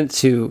had sent it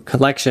to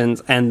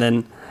collections, and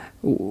then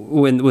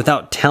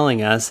without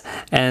telling us,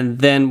 and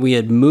then we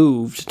had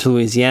moved to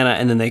Louisiana,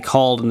 and then they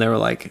called and they were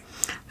like,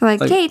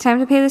 "Hey, time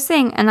to pay this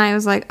thing." And I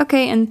was like,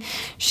 "Okay," and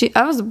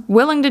I was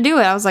willing to do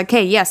it. I was like,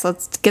 "Hey, yes,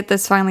 let's get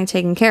this finally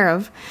taken care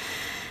of."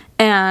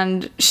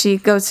 And she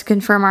goes to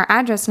confirm our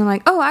address, and I'm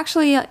like, "Oh,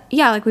 actually,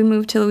 yeah, like we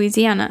moved to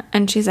Louisiana."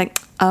 And she's like,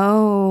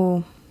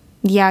 "Oh,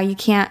 yeah, you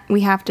can't.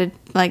 We have to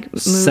like move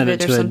send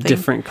it to or something." A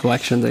different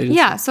collections agency.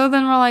 Yeah. So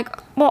then we're like,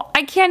 "Well,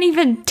 I can't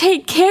even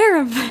take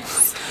care of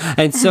this."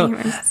 And so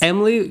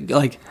Emily,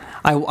 like,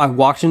 I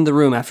walked into the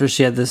room after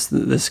she had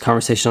this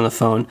conversation on the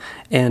phone,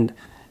 and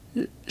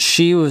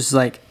she was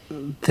like,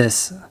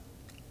 "This."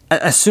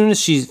 As soon as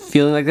she's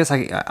feeling like this,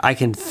 I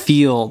can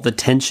feel the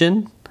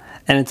tension.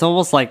 And it's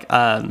almost like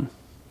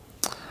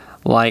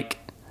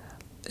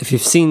if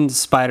you've seen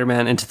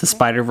Spider-Man Into the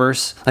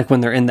Spider-Verse, like when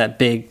they're in that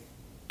big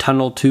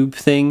tunnel tube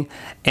thing,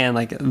 and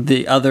like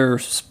the other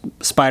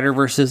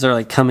Spider-Verses are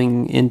like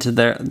coming into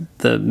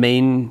the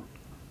main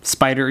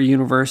Spider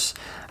universe.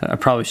 I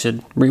probably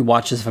should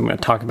rewatch this if I'm going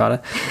to talk about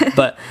it.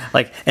 But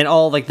like, and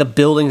all like the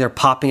buildings are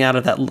popping out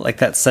of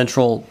that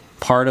central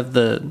part of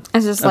the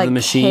it's just like the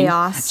machine.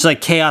 Chaos. It's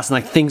like chaos, and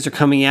like things are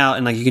coming out,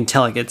 and like you can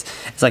tell like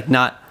it's like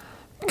not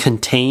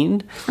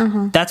contained.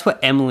 That's what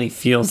Emily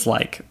feels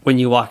like when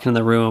you walk in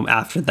the room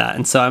after that.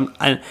 And so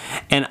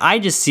I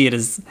just see it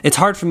as, it's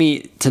hard for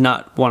me to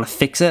not want to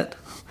fix it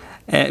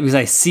because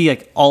I see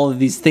like all of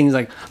these things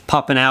like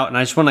popping out, and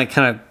I just want to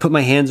kind of put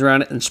my hands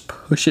around it and just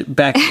push it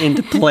back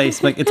into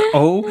place. Like, it's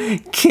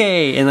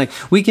okay, and like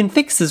we can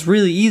fix this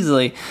really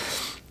easily.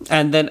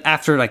 And then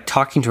after like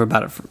talking to her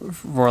about it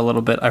for a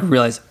little bit, I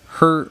realized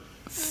her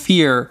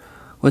fear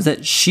was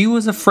that she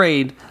was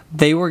afraid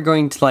they were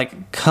going to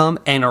like come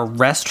and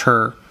arrest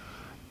her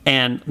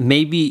and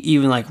maybe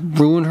even like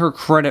ruin her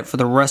credit for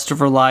the rest of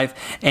her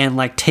life and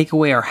like take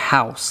away our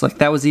house. Like,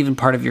 that was even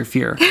part of your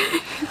fear.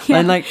 Yeah.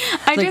 And like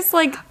I just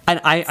like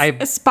I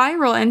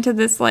spiral into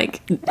this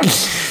like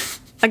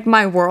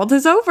my world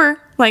is over.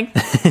 Like,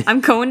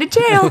 I'm going to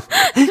jail.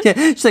 yeah,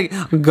 she's like,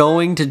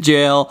 going to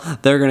jail.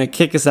 They're gonna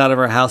kick us out of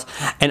our house.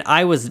 And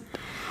I was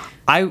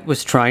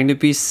trying to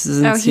be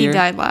sincere. Oh, he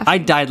died laughing. I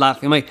died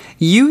laughing. I'm like,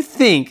 you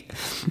think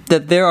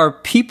that there are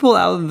people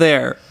out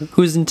there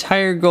whose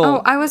entire goal?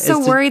 Oh, I was so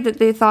worried that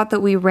they thought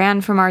that we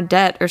ran from our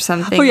debt or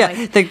something. Oh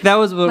yeah, like that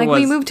was what it was. Like,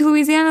 we moved to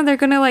Louisiana, they're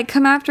gonna like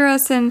come after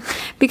us, and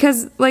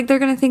because like they're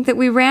gonna think that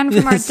we ran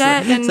from our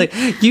debt. And it's like,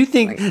 you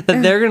think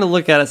that they're gonna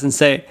look at us and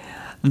say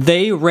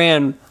they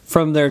ran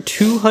from their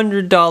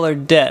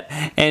 $200 debt,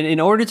 and in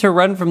order to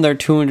run from their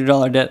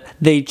 $200 debt,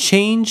 they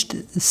changed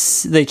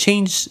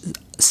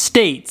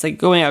states, like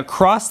going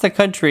across the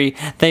country.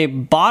 They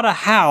bought a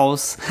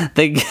house,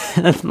 they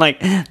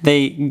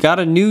got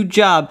a new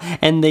job,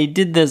 and we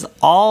did this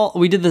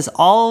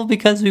all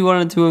because we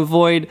wanted to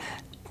avoid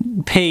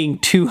paying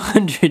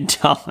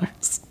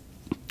 $200.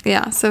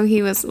 Yeah, so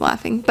he was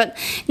laughing. But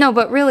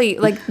really,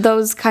 like,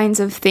 those kinds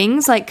of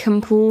things, like,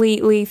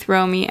 completely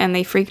throw me, and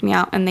they freak me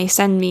out, and they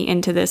send me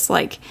into this,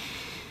 like,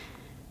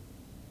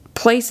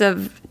 place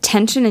of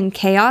tension and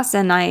chaos,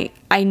 and I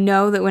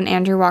know that when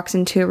Andrew walks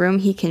into a room,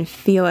 he can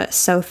feel it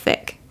so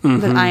thick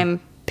that I'm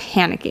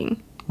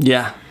panicking.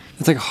 Yeah,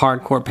 it's like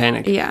hardcore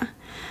panic. Yeah.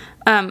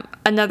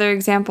 Another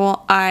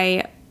example,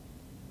 I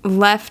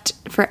left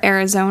for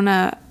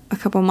Arizona a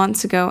couple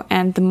months ago,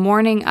 and the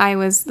morning I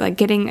was like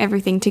getting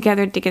everything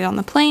together to get on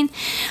the plane,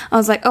 I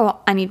was like, oh,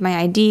 I need my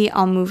ID.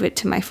 I'll move it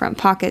to my front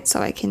pocket so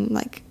I can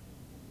like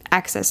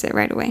access it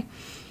right away.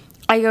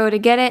 I go to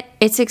get it.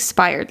 It's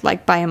expired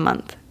like by a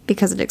month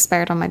because it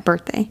expired on my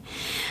birthday.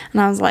 And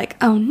I was like,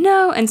 oh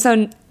no. And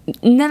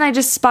then I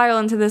just spiral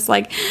into this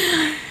like,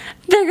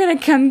 they're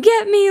gonna come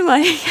get me,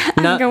 like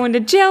I'm going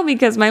to jail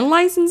because my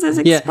license is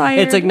expired.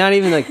 Yeah, it's like not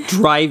even like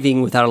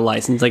driving without a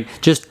license, like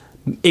just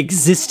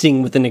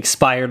existing with an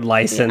expired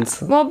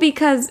license. Yeah. Well,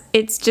 because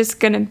it's just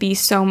gonna be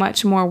so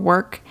much more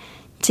work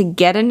to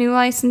get a new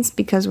license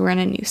because we're in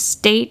a new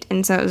state,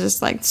 and so it was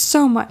just like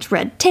so much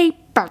red tape.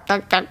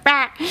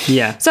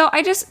 Yeah. So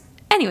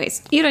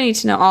anyways, you don't need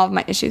to know all of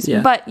my issues,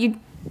 yeah. But you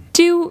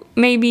do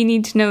maybe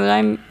need to know that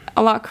I'm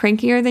a lot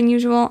crankier than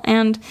usual,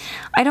 and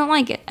I don't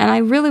like it, and I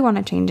really want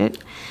to change it.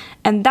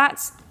 And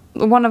that's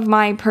one of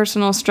my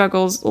personal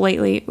struggles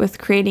lately with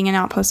creating an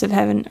Outpost of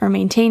Heaven or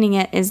maintaining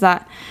it, is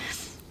that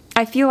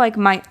I feel like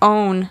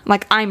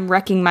I'm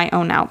wrecking my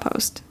own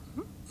outpost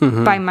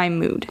by my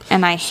mood,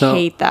 and I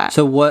hate that.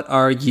 So what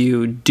are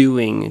you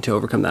doing to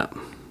overcome that?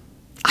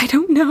 I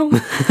don't know.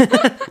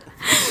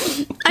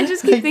 I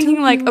just keep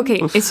thinking like, okay,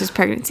 it's just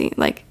pregnancy.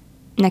 Like,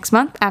 next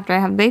month after I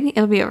have a baby,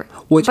 it'll be over.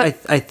 Which I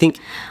think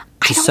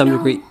to some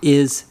degree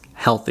is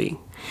healthy,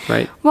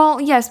 right? Well,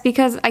 yes,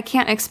 because I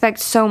can't expect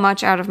so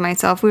much out of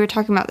myself. We were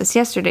talking about this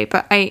yesterday,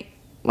 but I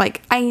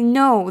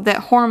know that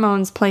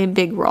hormones play a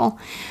big role.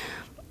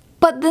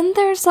 But then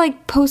there's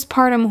like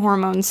postpartum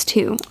hormones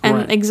too,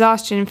 and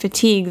exhaustion and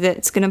fatigue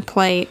that's going to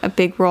play a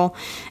big role.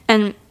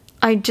 And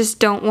I just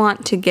don't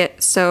want to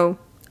get so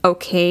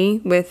okay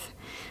with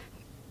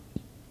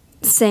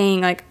saying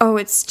like, oh,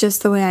 it's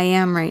just the way I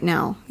am right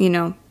now, you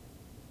know,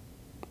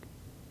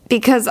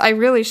 because I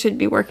really should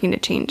be working to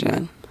change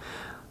it.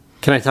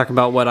 Can I talk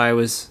about what I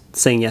was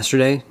saying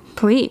yesterday?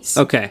 Please.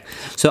 Okay.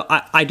 So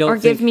I don't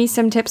think... give me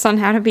some tips on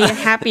how to be a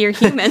happier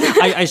human.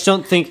 I just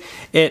don't think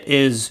it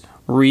is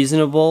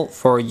reasonable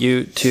for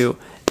you to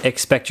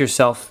expect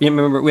yourself...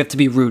 remember, we have to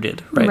be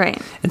rooted, right?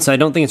 Right. And so I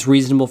don't think it's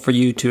reasonable for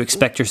you to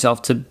expect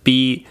yourself to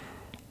be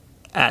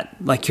at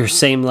like your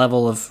same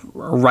level of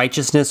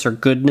righteousness or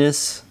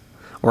goodness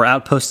or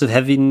outpost of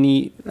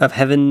heavenliness,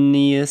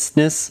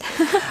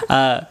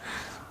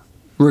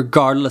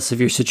 regardless of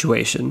your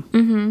situation.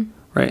 Mm-hmm.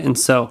 Right? And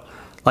so,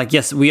 like,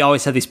 yes, we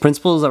always have these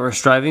principles that we're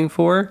striving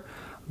for,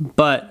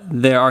 but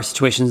there are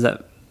situations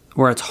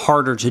where it's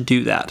harder to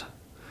do that.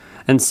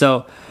 And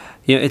so,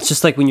 it's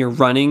just like when you're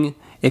running.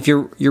 If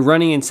you're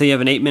running and say you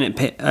have an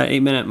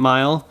 8-minute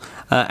mile,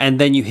 and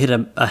then you hit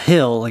a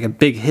hill, like a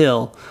big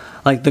hill,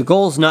 like the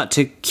goal is not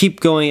to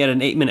keep going at an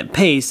 8-minute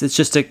pace. It's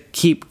just to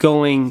keep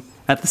going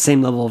at the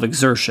same level of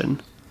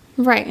exertion.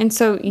 Right, and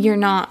so you're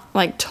not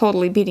like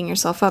totally beating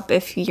yourself up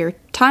if your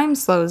time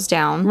slows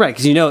down. Right,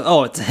 because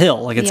it's a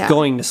hill, like it's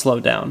going to slow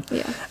down.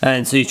 Yeah.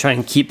 And so you try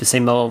and keep the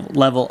same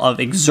level of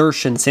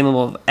exertion, same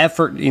level of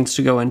effort needs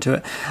to go into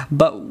it.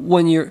 But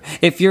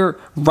if your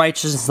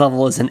righteousness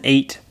level is an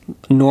 8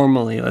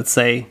 normally, let's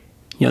say,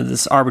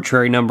 this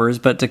arbitrary numbers,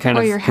 but to kind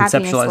of your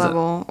conceptualize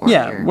level,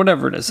 it.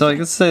 Whatever it is. So like,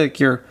 let's say like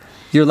your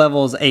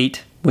level is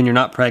 8 when you're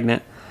not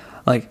pregnant.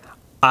 Like,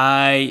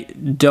 I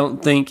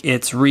don't think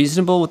it's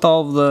reasonable with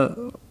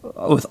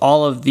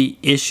all of the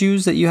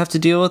issues that you have to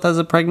deal with as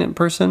a pregnant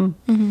person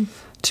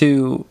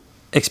to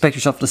expect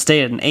yourself to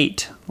stay at an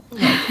 8.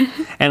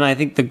 And I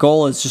think the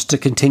goal is just to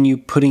continue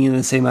putting in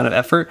the same amount of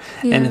effort.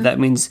 Yeah. And if that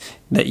means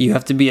that you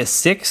have to be a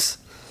 6,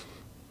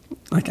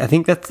 like, I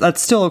think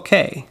that's still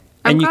okay.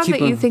 I'm And glad that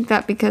you on- think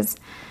that, because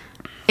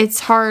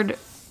it's hard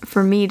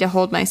for me to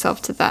hold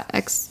myself to that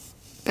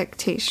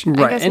expectation.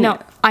 Right, I guess, and- no,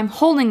 I'm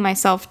holding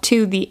myself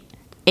to the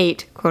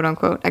 8, quote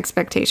unquote,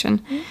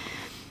 expectation,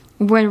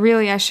 when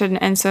really I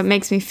shouldn't. And so it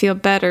makes me feel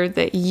better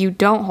that you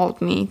don't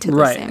hold me to the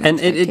right. same And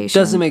expectation. it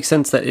doesn't make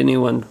sense that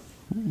anyone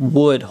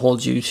would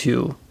hold you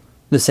to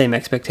the same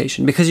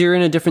expectation because you're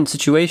in a different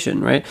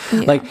situation, right?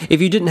 Yeah. Like, if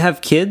you didn't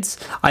have kids,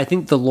 I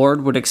think the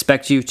Lord would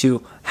expect you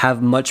to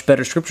have much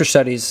better scripture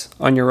studies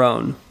on your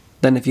own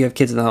than if you have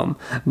kids in the home.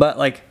 But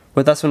like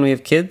with us, when we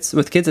have kids,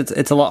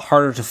 it's a lot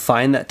harder to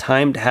find that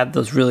time to have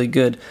those really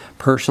good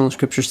personal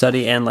scripture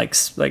study and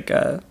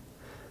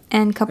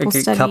and couple like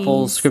a studies.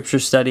 couple scripture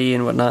study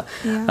and whatnot,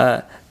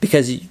 Yeah.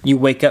 because you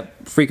wake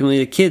up frequently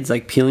to kids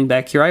like peeling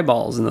back your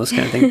eyeballs and those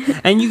kind of things,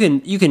 and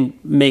you can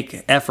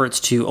make efforts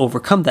to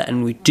overcome that,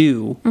 and we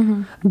do,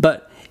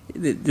 but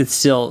it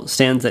still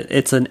stands that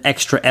it's an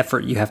extra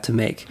effort you have to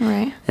make,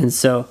 Right. And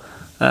so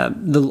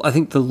I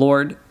think the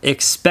Lord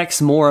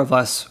expects more of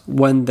us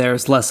when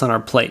there's less on our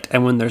plate,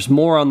 and when there's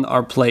more on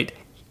our plate,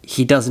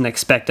 He doesn't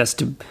expect us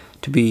to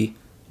be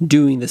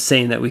doing the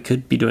same that we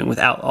could be doing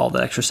without all the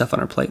extra stuff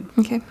on our plate.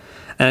 Okay.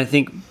 And I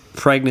think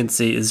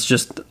pregnancy is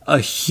just a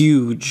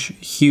huge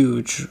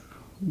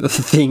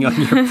thing on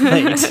your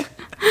plate.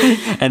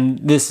 And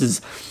this is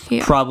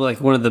probably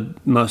like one of the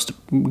most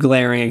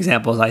glaring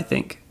examples, I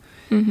think.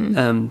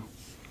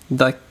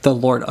 Like the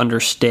Lord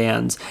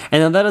understands.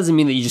 And now that doesn't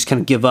mean that you just kind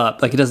of give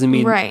up. Like, it doesn't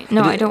mean... Right.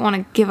 No, I don't want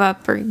to give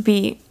up or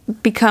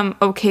become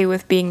okay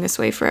with being this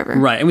way forever.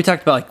 Right. And we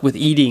talked about like with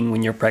eating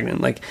when you're pregnant,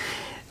 like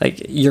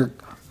you're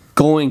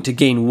going to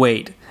gain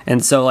weight.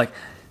 And so like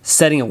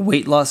setting a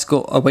weight loss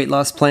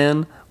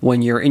plan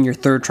when you're in your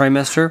 3rd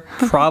trimester,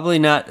 probably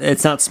not,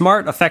 it's not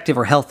smart, effective,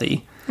 or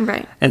healthy.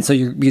 Right. And so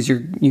you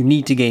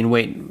need to gain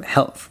weight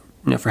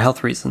for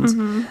health reasons.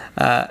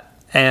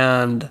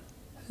 And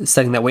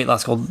setting that weight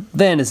loss goal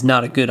then is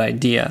not a good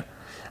idea.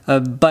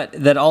 But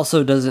that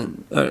also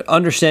doesn't,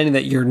 understanding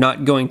that you're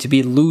not going to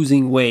be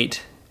losing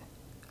weight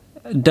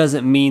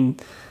doesn't mean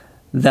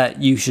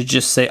that you should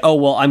just say, oh,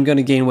 well, I'm going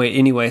to gain weight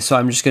anyway, so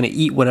I'm just going to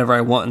eat whatever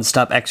I want and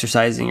stop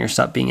exercising or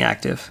stop being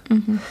active.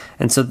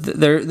 And so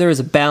there is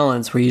a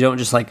balance where you don't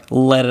just like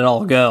let it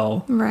all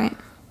go, Right.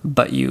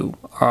 but you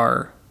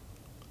are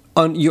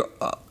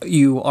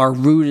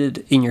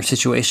rooted in your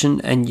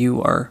situation, and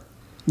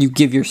you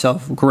give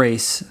yourself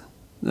grace,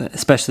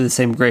 especially the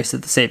same grace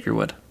that the Savior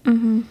would.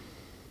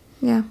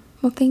 Yeah.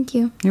 Well, thank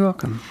you. You're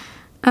welcome.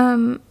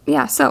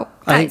 Yeah, so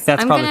I think guys,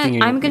 that's probably the thing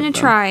you're I'm looking gonna for.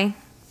 try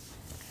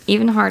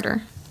even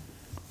harder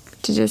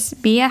to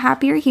just be a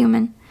happier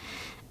human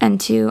and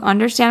to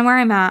understand where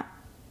I'm at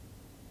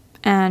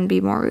and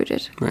be more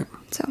rooted. Right.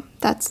 So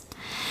that's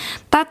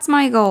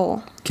my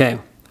goal. Okay.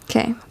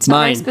 Okay. It's not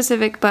very Mine.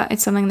 specific, but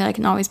it's something that I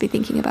can always be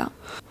thinking about.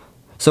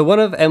 So one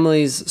of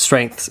Emily's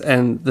strengths,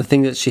 and the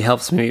thing that she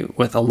helps me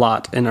with a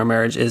lot in our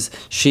marriage, is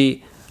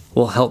she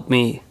will help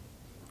me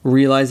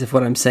realize if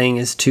what I'm saying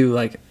is too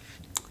like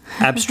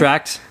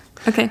abstract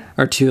Okay.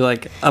 or too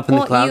like up in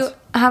the clouds.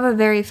 You have a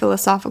very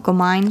philosophical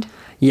mind.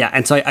 Yeah,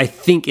 and so I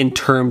think in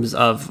terms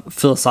of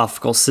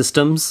philosophical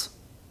systems.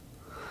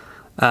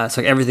 So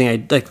like everything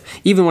I like,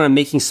 even when I'm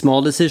making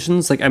small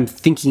decisions, like I'm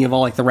thinking of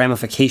all like the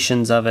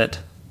ramifications of it.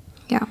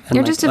 Yeah. And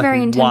You're like- just a like very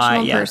why,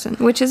 intentional yeah. person,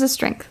 which is a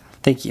strength.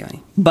 Thank you,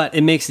 honey. But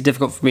it makes it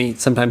difficult for me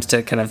sometimes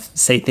to kind of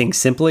say things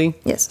simply.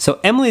 Yes. So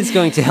Emily's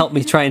going to help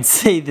me try and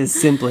say this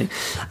simply.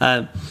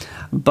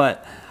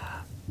 But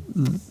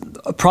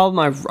a problem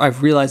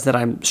I've realized that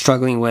I'm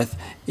struggling with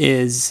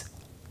is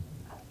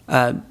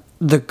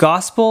the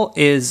gospel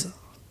is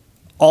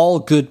all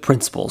good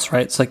principles,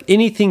 right? It's like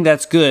anything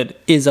that's good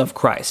is of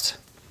Christ.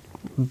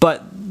 But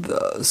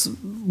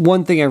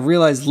one thing I've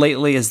realized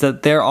lately is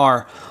that there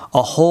are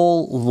a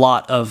whole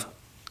lot of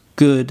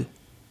good,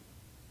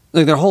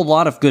 like there are a whole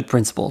lot of good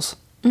principles,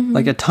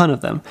 like a ton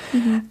of them.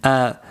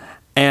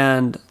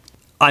 And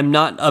I'm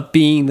not a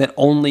being that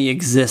only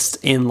exists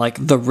in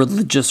like the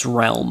religious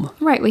realm.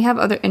 Right. We have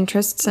other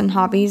interests and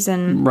hobbies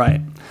and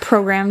Right.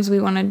 programs we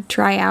want to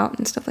try out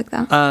and stuff like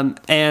that.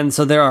 And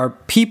so there are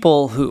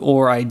people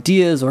or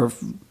ideas or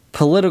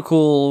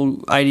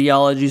political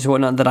ideologies or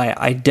whatnot that I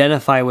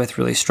identify with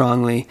really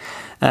strongly.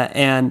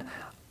 Again,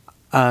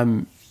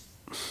 I'm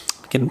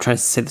trying to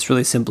say this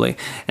really simply.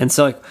 And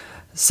so like,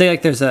 say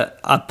like there's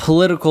a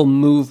political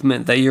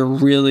movement that you're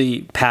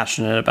really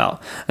passionate about.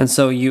 And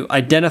so you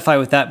identify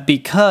with that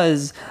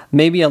because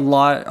maybe a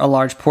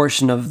large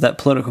portion of that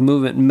political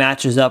movement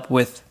matches up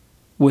with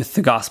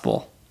the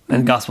gospel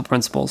and gospel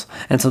principles.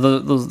 And so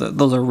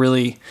those are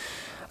really,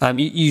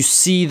 you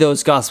see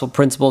those gospel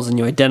principles and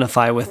you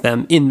identify with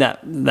them in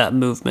that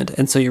movement.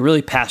 And so you're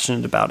really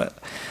passionate about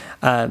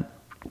it.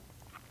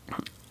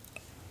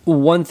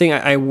 one thing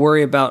I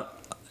worry about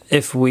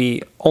if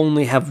we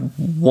only have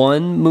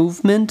one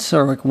movement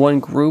or like one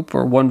group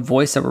or one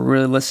voice that we're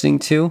really listening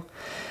to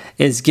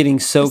is getting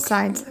so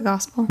Besides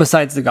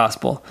the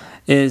gospel.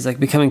 Is like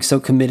becoming so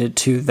committed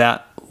to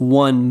that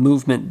one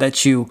movement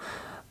that you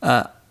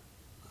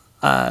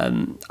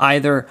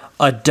either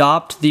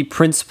adopt the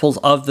principles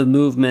of the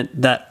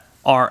movement that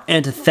are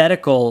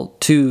antithetical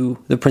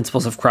to the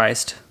principles of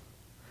Christ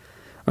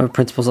or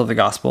principles of the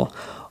gospel,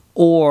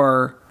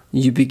 or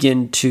you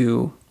begin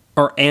to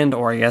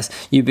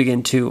you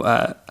begin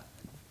to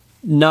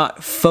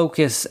not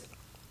focus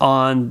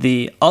on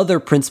the other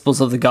principles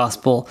of the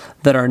gospel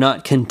that are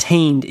not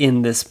contained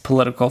in this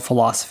political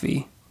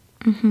philosophy.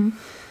 Mm-hmm.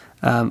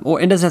 Or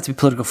it doesn't have to be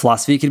political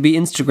philosophy. It could be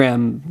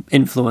Instagram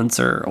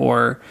influencer,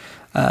 or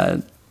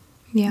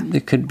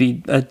it could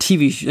be a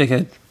TV like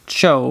a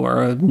show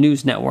or a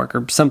news network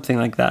or something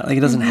like that. Like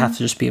it doesn't have to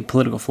just be a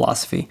political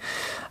philosophy.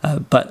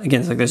 But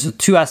again, it's like there's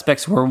two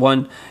aspects where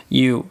one,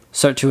 you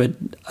start to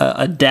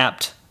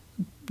adapt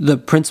the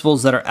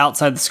principles that are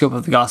outside the scope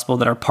of the gospel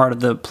that are part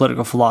of the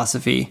political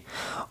philosophy,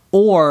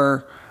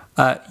 or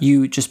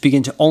you just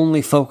begin to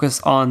only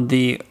focus on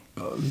the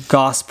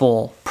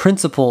gospel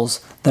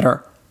principles that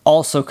are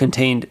also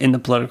contained in the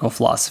political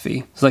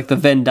philosophy. It's like the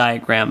Venn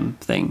diagram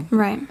thing.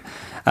 Right.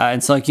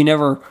 And so like you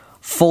never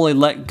fully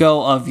let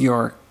go of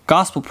your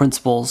gospel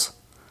principles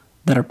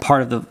that are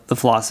part of the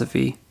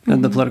philosophy,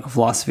 the political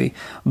philosophy,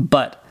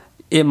 but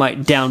it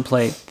might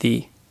downplay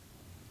the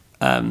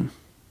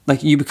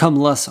like you become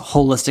less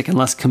holistic and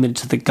less committed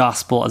to the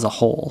gospel as a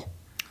whole.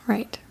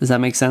 Right. Does that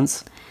make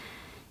sense?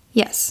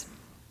 Yes,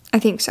 I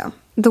think so.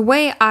 The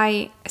way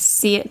I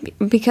see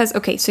it, because,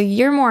 okay, so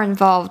you're more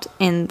involved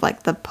in,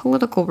 like, the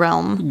political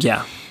realm.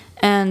 Yeah.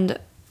 And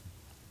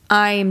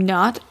I'm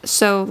not.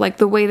 So, like,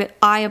 the way that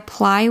I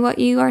apply what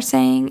you are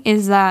saying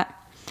is that,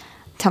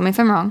 tell me if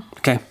I'm wrong.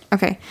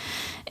 Okay.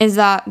 Is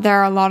that there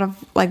are a lot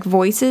of, like,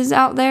 voices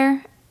out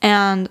there,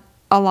 and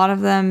a lot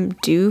of them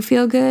do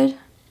feel good.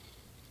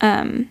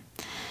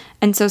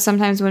 And so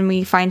sometimes when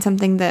we find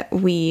something that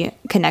we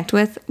connect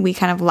with, we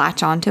kind of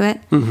latch onto it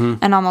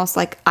and almost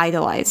like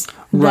idolize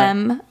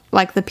them,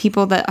 like the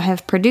people that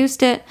have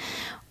produced it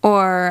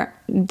or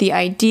the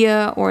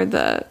idea or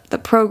the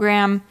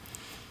program.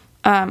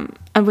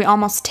 And we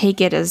almost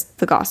take it as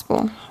the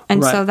gospel.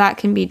 And so that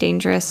can be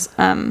dangerous.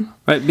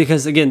 Right.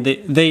 Because again,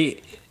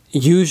 they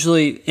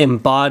usually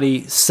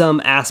embody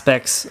some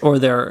aspects, or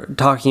they're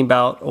talking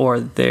about,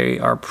 or they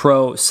are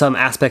pro some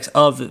aspects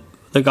of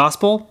the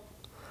gospel.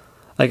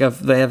 Like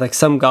they have like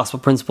some gospel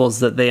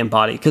principles that they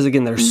embody, because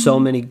again, there's so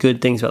many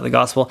good things about the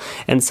gospel,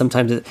 and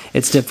sometimes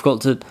it's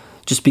difficult to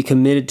just be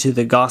committed to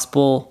the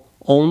gospel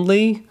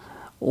only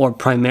or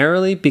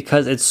primarily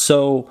because it's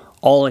so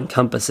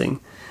all-encompassing,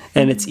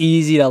 and it's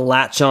easy to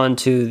latch on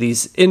to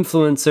these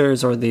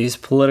influencers or these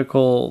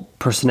political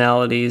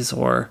personalities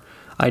or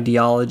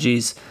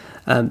ideologies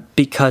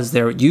because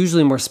they're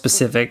usually more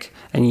specific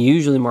and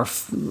usually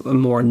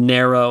more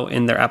narrow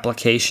in their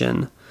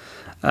application,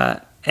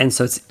 and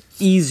so it's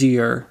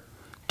easier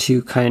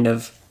to kind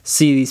of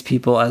see these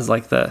people as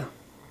like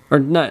or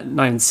not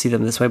even see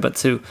them this way, but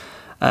to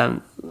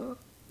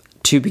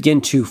begin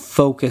to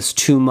focus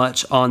too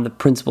much on the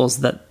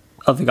principles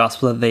of the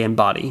gospel that they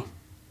embody.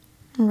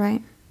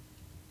 Right.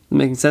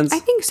 Making sense? I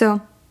think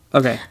so.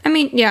 Okay. I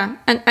mean, yeah,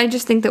 and I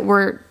just think that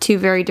we're two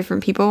very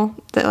different people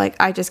that, like,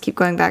 I just keep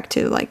going back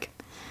to, like,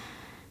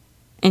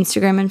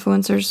 Instagram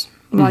influencers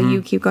while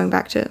you keep going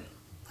back to,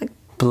 like,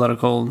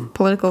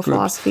 political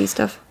philosophy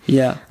stuff.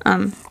 Yeah.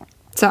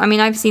 So, I mean,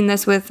 I've seen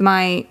this with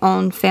my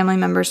own family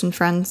members and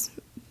friends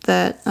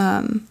that,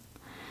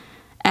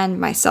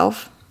 and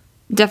myself,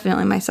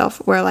 definitely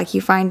myself, where, like,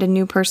 you find a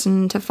new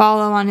person to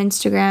follow on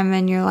Instagram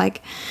and you're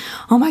like,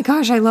 oh my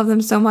gosh, I love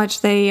them so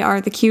much. They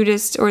are the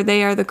cutest, or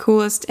they are the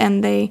coolest,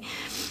 and they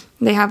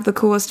have the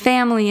coolest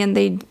family, and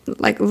they,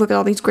 like, look at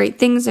all these great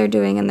things they're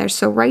doing, and they're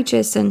so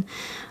righteous, and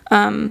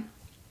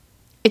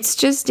it's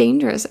just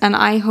dangerous. And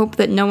I hope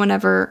that no one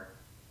ever,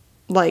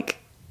 like,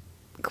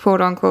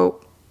 quote unquote,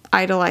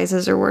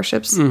 idolizes or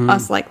worships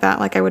us like that.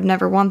 Like, I would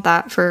never want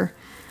that for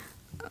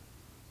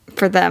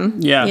them.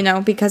 Yeah. You know,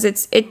 because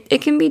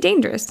it can be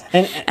dangerous.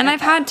 And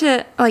I've had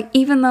to, like,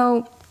 even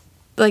though,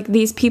 like,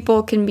 these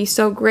people can be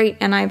so great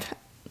and I've,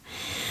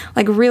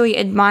 like, really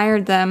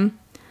admired them,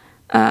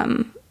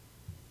 like,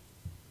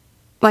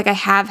 I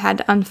have had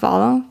to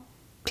unfollow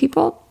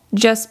people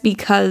just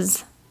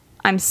because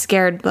I'm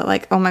scared that,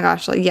 like, oh my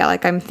gosh, like, yeah,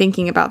 like, I'm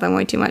thinking about them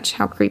way too much.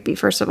 How creepy,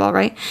 first of all,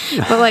 right?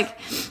 But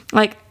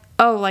like,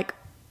 oh, like,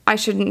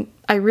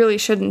 I really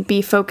shouldn't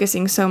be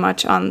focusing so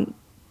much on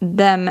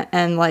them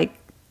and, like,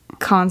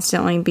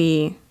 constantly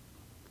be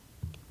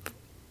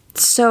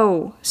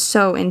so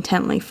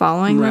intently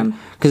following them.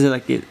 Because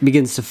it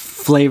begins to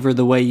flavor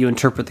the way you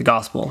interpret the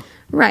gospel.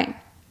 Right.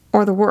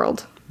 Or the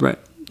world. Right.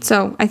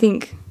 So I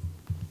think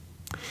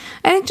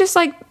just,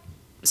 like,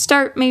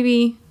 start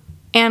maybe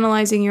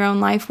analyzing your own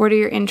life. What are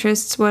your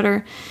interests? What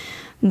are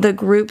the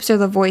groups or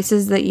the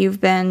voices that you've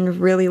been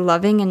really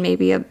loving and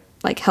maybe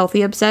like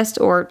healthy obsessed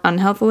or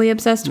unhealthily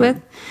obsessed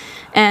with?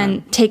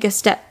 and take a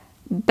step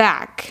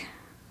back.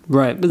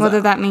 Right.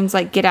 Whether that means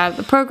like get out of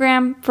the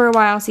program for a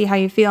while, see how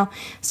you feel,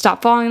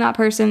 stop following that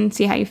person,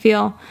 see how you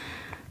feel.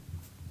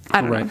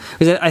 I don't know.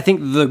 Because I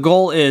think the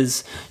goal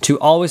is to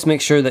always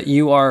make sure that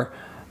you are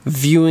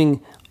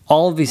viewing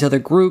all of these other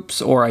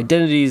groups or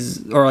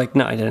identities, or like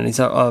not identities,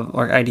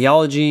 or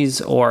ideologies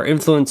or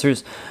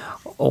influencers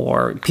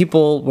or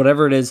people,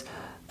 whatever it is,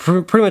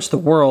 pretty much the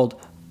world,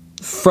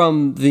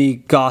 from the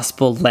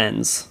gospel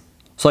lens.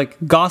 So like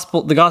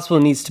the gospel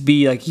needs to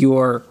be like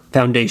your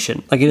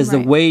foundation. Like it is the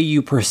way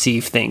you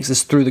perceive things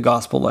is through the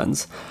gospel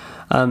lens.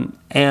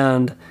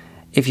 And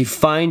if you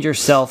find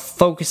yourself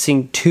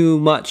focusing too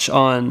much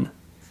on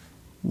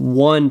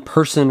one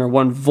person or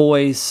one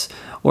voice,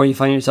 or you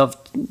find yourself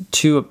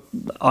too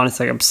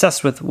honestly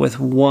obsessed with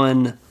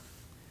one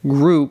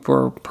group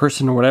or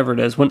person or whatever it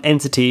is, one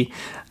entity,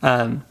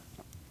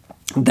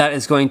 that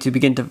is going to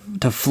begin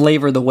to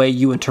flavor the way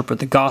you interpret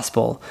the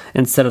gospel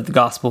instead of the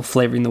gospel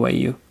flavoring the way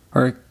you,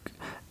 or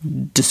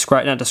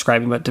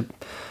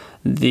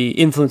the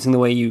influencing the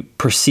way you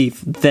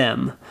perceive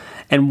them.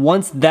 And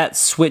once that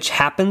switch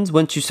happens,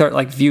 once you start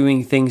like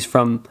viewing things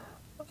from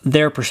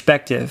their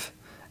perspective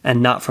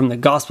and not from the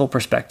gospel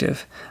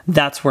perspective,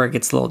 that's where it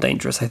gets a little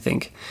dangerous, I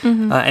think.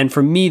 And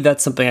for me,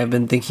 that's something I've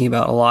been thinking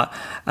about a lot.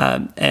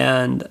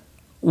 And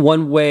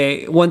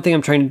one thing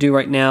I'm trying to do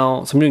right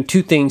now, so I'm doing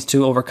two things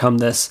to overcome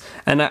this.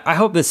 And I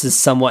hope this is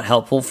somewhat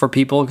helpful for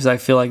people, because I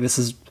feel like this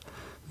is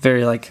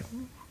very like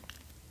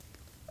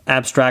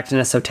abstract and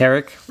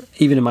esoteric,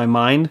 even in my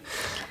mind.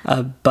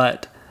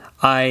 But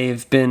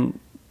I've been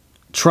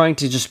trying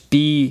to just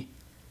be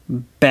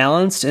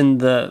balanced in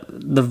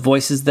the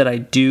voices that I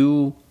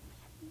do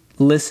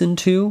listen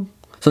to.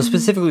 So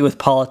specifically with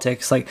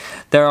politics, like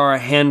there are a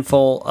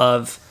handful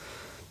of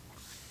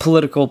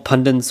political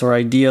pundits or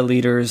idea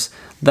leaders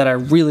that I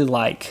really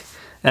like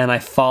and I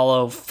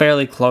follow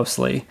fairly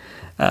closely.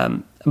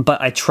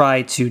 But I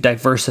try to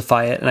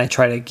diversify it and I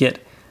try to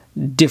get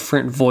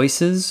different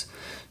voices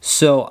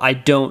so I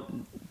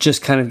don't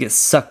just kind of get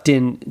sucked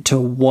into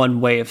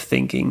one way of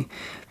thinking,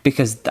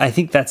 because I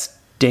think that's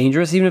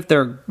dangerous. Even if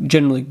they're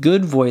generally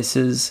good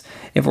voices,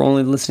 if we're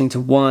only listening to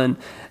one,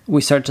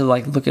 we start to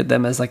like look at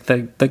them as like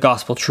the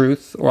gospel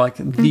truth, or like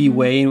the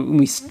way, and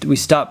we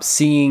stop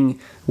seeing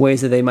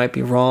ways that they might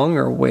be wrong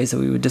or ways that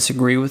we would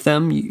disagree with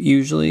them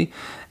usually,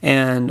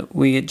 and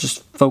we get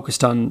just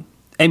focused on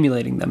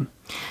emulating them.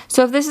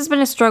 So if this has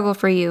been a struggle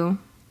for you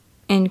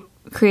in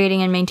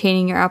creating and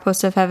maintaining your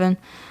Outpost of Heaven,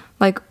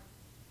 like,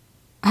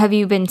 have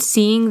you been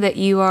seeing that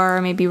you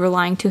are maybe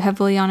relying too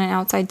heavily on an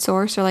outside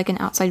source or like an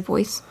outside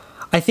voice?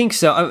 I think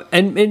so.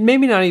 And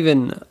maybe not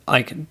even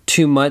like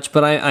too much,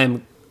 but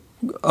I'm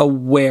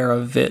aware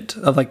of it,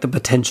 of like the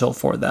potential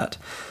for that.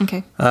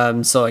 Okay.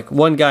 So like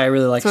one guy I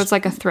really like. So it's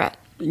like a threat.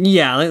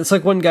 Yeah. It's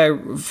like one guy,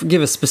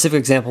 give a specific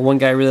example. One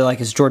guy I really like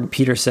is Jordan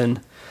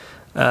Peterson.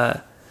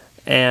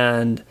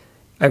 And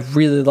I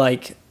really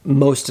like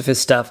most of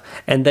his stuff.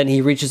 And then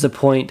he reaches a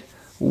point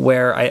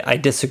where I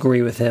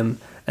disagree with him.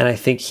 And I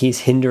think he's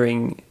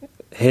hindering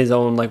his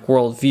own like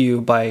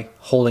worldview by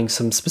holding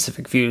some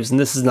specific views. And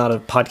this is not a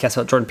podcast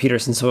about Jordan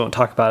Peterson, so we won't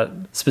talk about it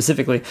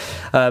specifically.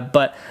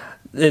 But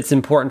it's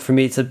important for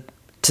me to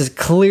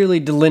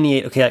clearly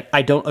delineate, okay,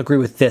 I don't agree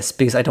with this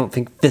because I don't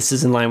think this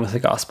is in line with the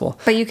gospel.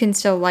 But you can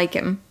still like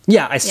him.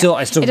 Yeah, I still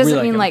it doesn't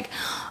really mean like him.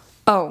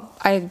 oh,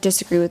 I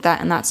disagree with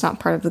that and that's not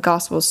part of the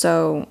gospel,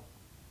 so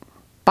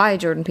bye,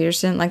 Jordan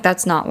Peterson. Like,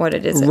 that's not what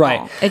it is at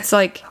all. It's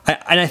like...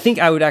 I think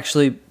I would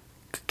actually...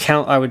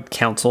 I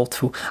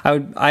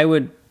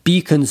would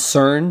be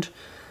concerned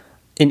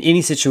in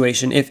any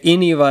situation if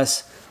any of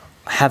us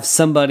have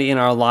somebody in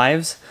our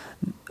lives,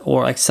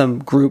 or like some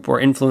group or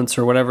influence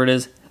or whatever it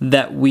is,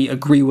 that we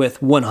agree with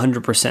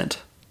 100%.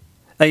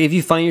 Like if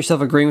you find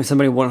yourself agreeing with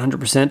somebody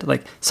 100%,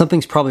 like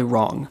something's probably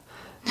wrong.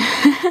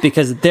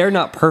 Because they're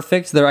not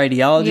perfect, their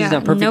ideology is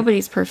not perfect.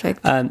 Nobody's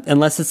perfect.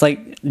 Unless it's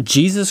like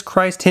Jesus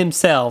Christ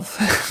himself.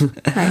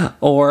 Right.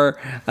 Or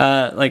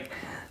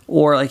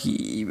I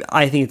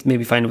think it's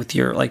maybe fine with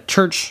your like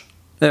church.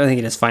 I think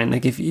it is fine.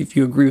 Like if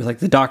you agree with like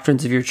the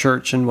doctrines of your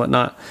church and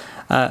whatnot,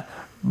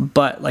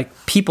 but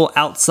like people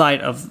outside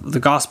of the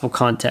gospel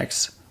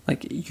context,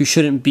 like you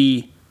shouldn't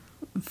be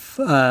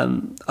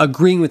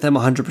agreeing with them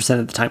 100%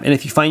 of the time. And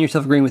if you find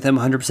yourself agreeing with them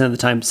 100% of the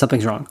time,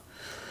 something's wrong.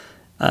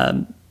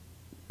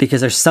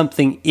 Because there's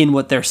something in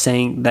what they're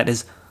saying that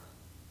is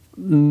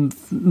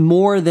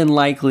more than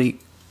likely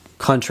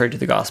contrary to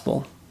the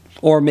gospel,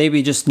 or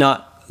maybe just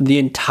not the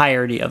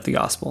entirety of the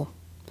gospel.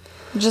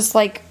 Just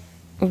like,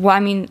 well, I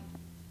mean,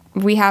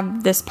 we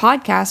have this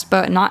podcast,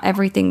 but not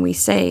everything we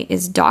say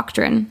is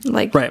doctrine.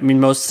 Like, right. I mean,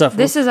 most stuff.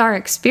 This is our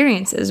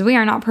experiences. We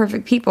are not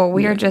perfect people.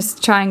 We are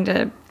just trying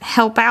to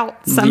help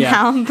out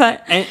somehow. Yeah.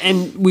 But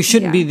and we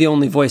shouldn't be the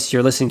only voice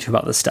you're listening to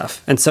about this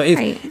stuff. And so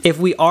if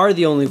we are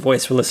the only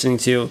voice we're listening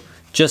to,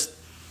 just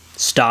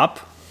stop.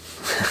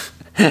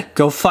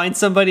 Go find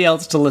somebody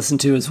else to listen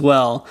to as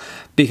well,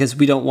 because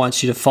we don't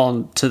want you to fall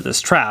into this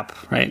trap,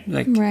 right?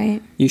 Like,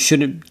 you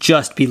shouldn't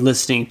just be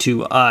listening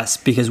to us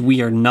because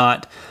we are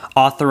not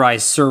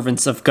authorized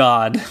servants of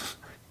God.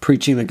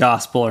 preaching the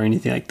gospel or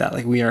anything like that.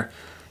 Like, we are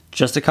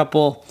just a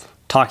couple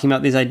talking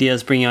about these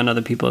ideas, bringing on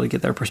other people to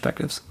get their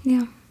perspectives.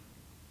 Yeah.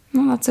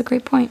 Well, that's a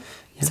great point.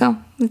 Yeah. So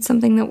it's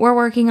something that we're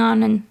working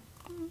on and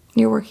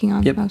you're working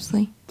on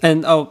mostly.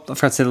 And I forgot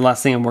to say the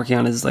last thing I'm working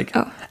on is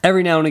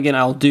every now and again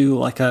I'll do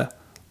like a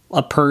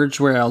purge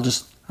where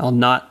I'll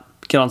not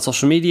get on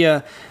social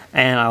media,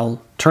 and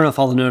I'll turn off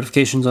all the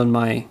notifications on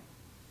my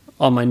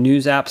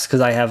news apps,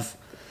 because I have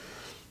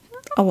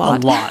a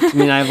lot. I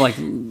mean, I have like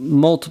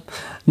multiple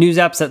news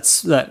apps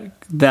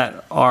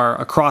that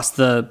are across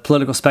the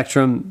political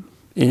spectrum,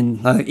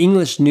 in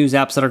English news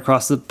apps that are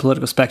across the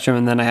political spectrum,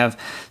 and then I have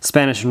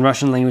Spanish and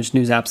Russian language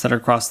news apps that are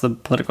across the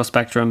political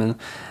spectrum,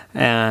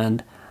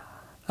 and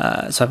so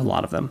I have a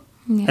lot of them.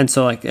 Yeah. And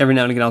so like every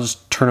now and again I'll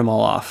just turn them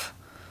all off,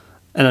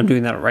 and I'm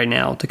doing that right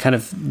now to kind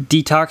of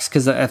detox,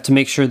 because I have to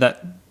make sure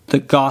that the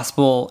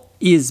gospel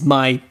is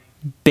my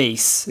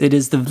base. It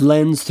is the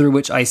lens through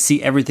which I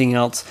see everything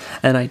else,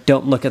 and I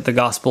don't look at the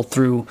gospel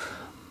through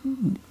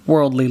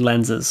worldly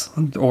lenses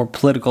or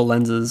political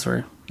lenses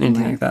or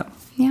anything like that.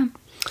 Yeah.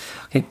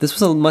 Okay, this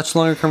was a much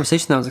longer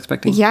conversation than I was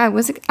expecting. Yeah, I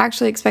was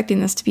actually expecting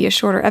this to be a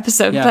shorter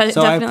episode, but it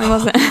definitely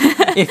wasn't.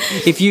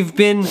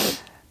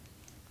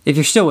 If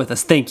you're still with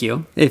us, thank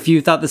you. If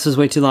you thought this was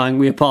way too long,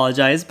 we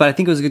apologize, but I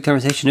think it was a good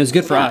conversation. It was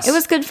good for us. It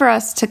was good for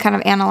us to kind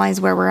of analyze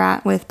where we're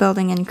at with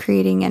building and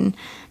creating and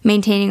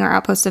maintaining our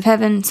Outpost of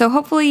Heaven. So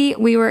hopefully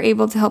we were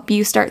able to help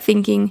you start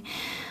thinking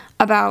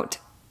about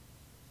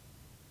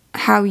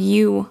how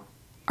you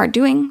are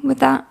doing with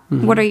that.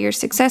 Mm-hmm. What are your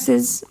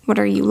successes? What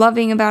are you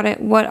loving about it?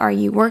 What are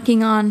you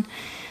working on?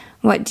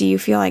 What do you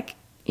feel like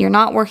you're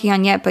not working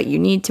on yet, but you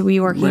need to be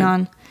working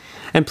on?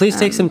 And please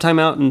take some time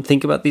out and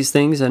think about these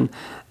things, and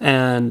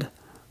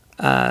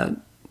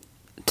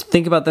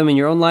think about them in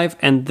your own life,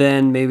 and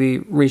then maybe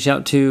reach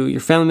out to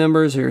your family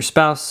members or your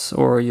spouse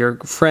or your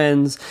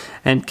friends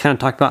and kind of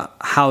talk about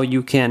how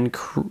you can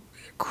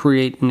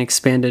create an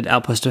expanded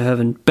Outpost of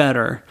Heaven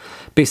better.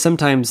 Because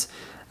sometimes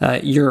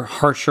you're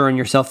harsher on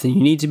yourself than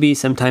you need to be.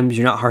 Sometimes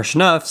you're not harsh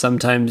enough.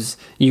 Sometimes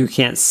you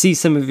can't see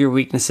some of your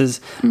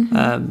weaknesses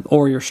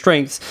or your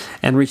strengths,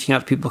 and reaching out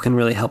to people can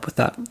really help with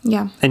that.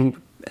 Yeah.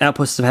 And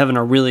Outposts of Heaven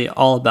are really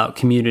all about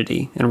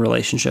community and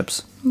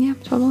relationships. Yeah,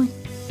 totally.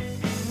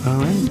 All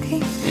right. Okay.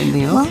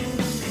 Anything else?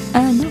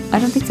 Well, no, I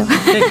don't think so.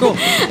 Okay, cool.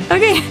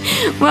 Okay.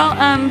 Well,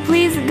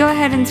 please go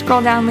ahead and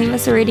scroll down, leave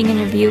us a rating and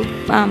review.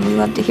 We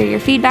love to hear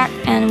your feedback,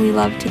 and we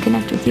love to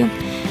connect with you.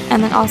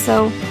 And then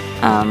also,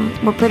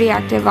 we're pretty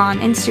active on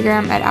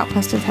Instagram at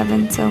Outpost of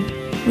Heaven, so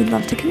we'd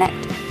love to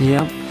connect.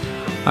 Yeah.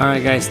 All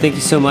right, guys. Thank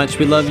you so much.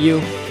 We love you.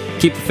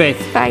 Keep the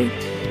faith. Bye.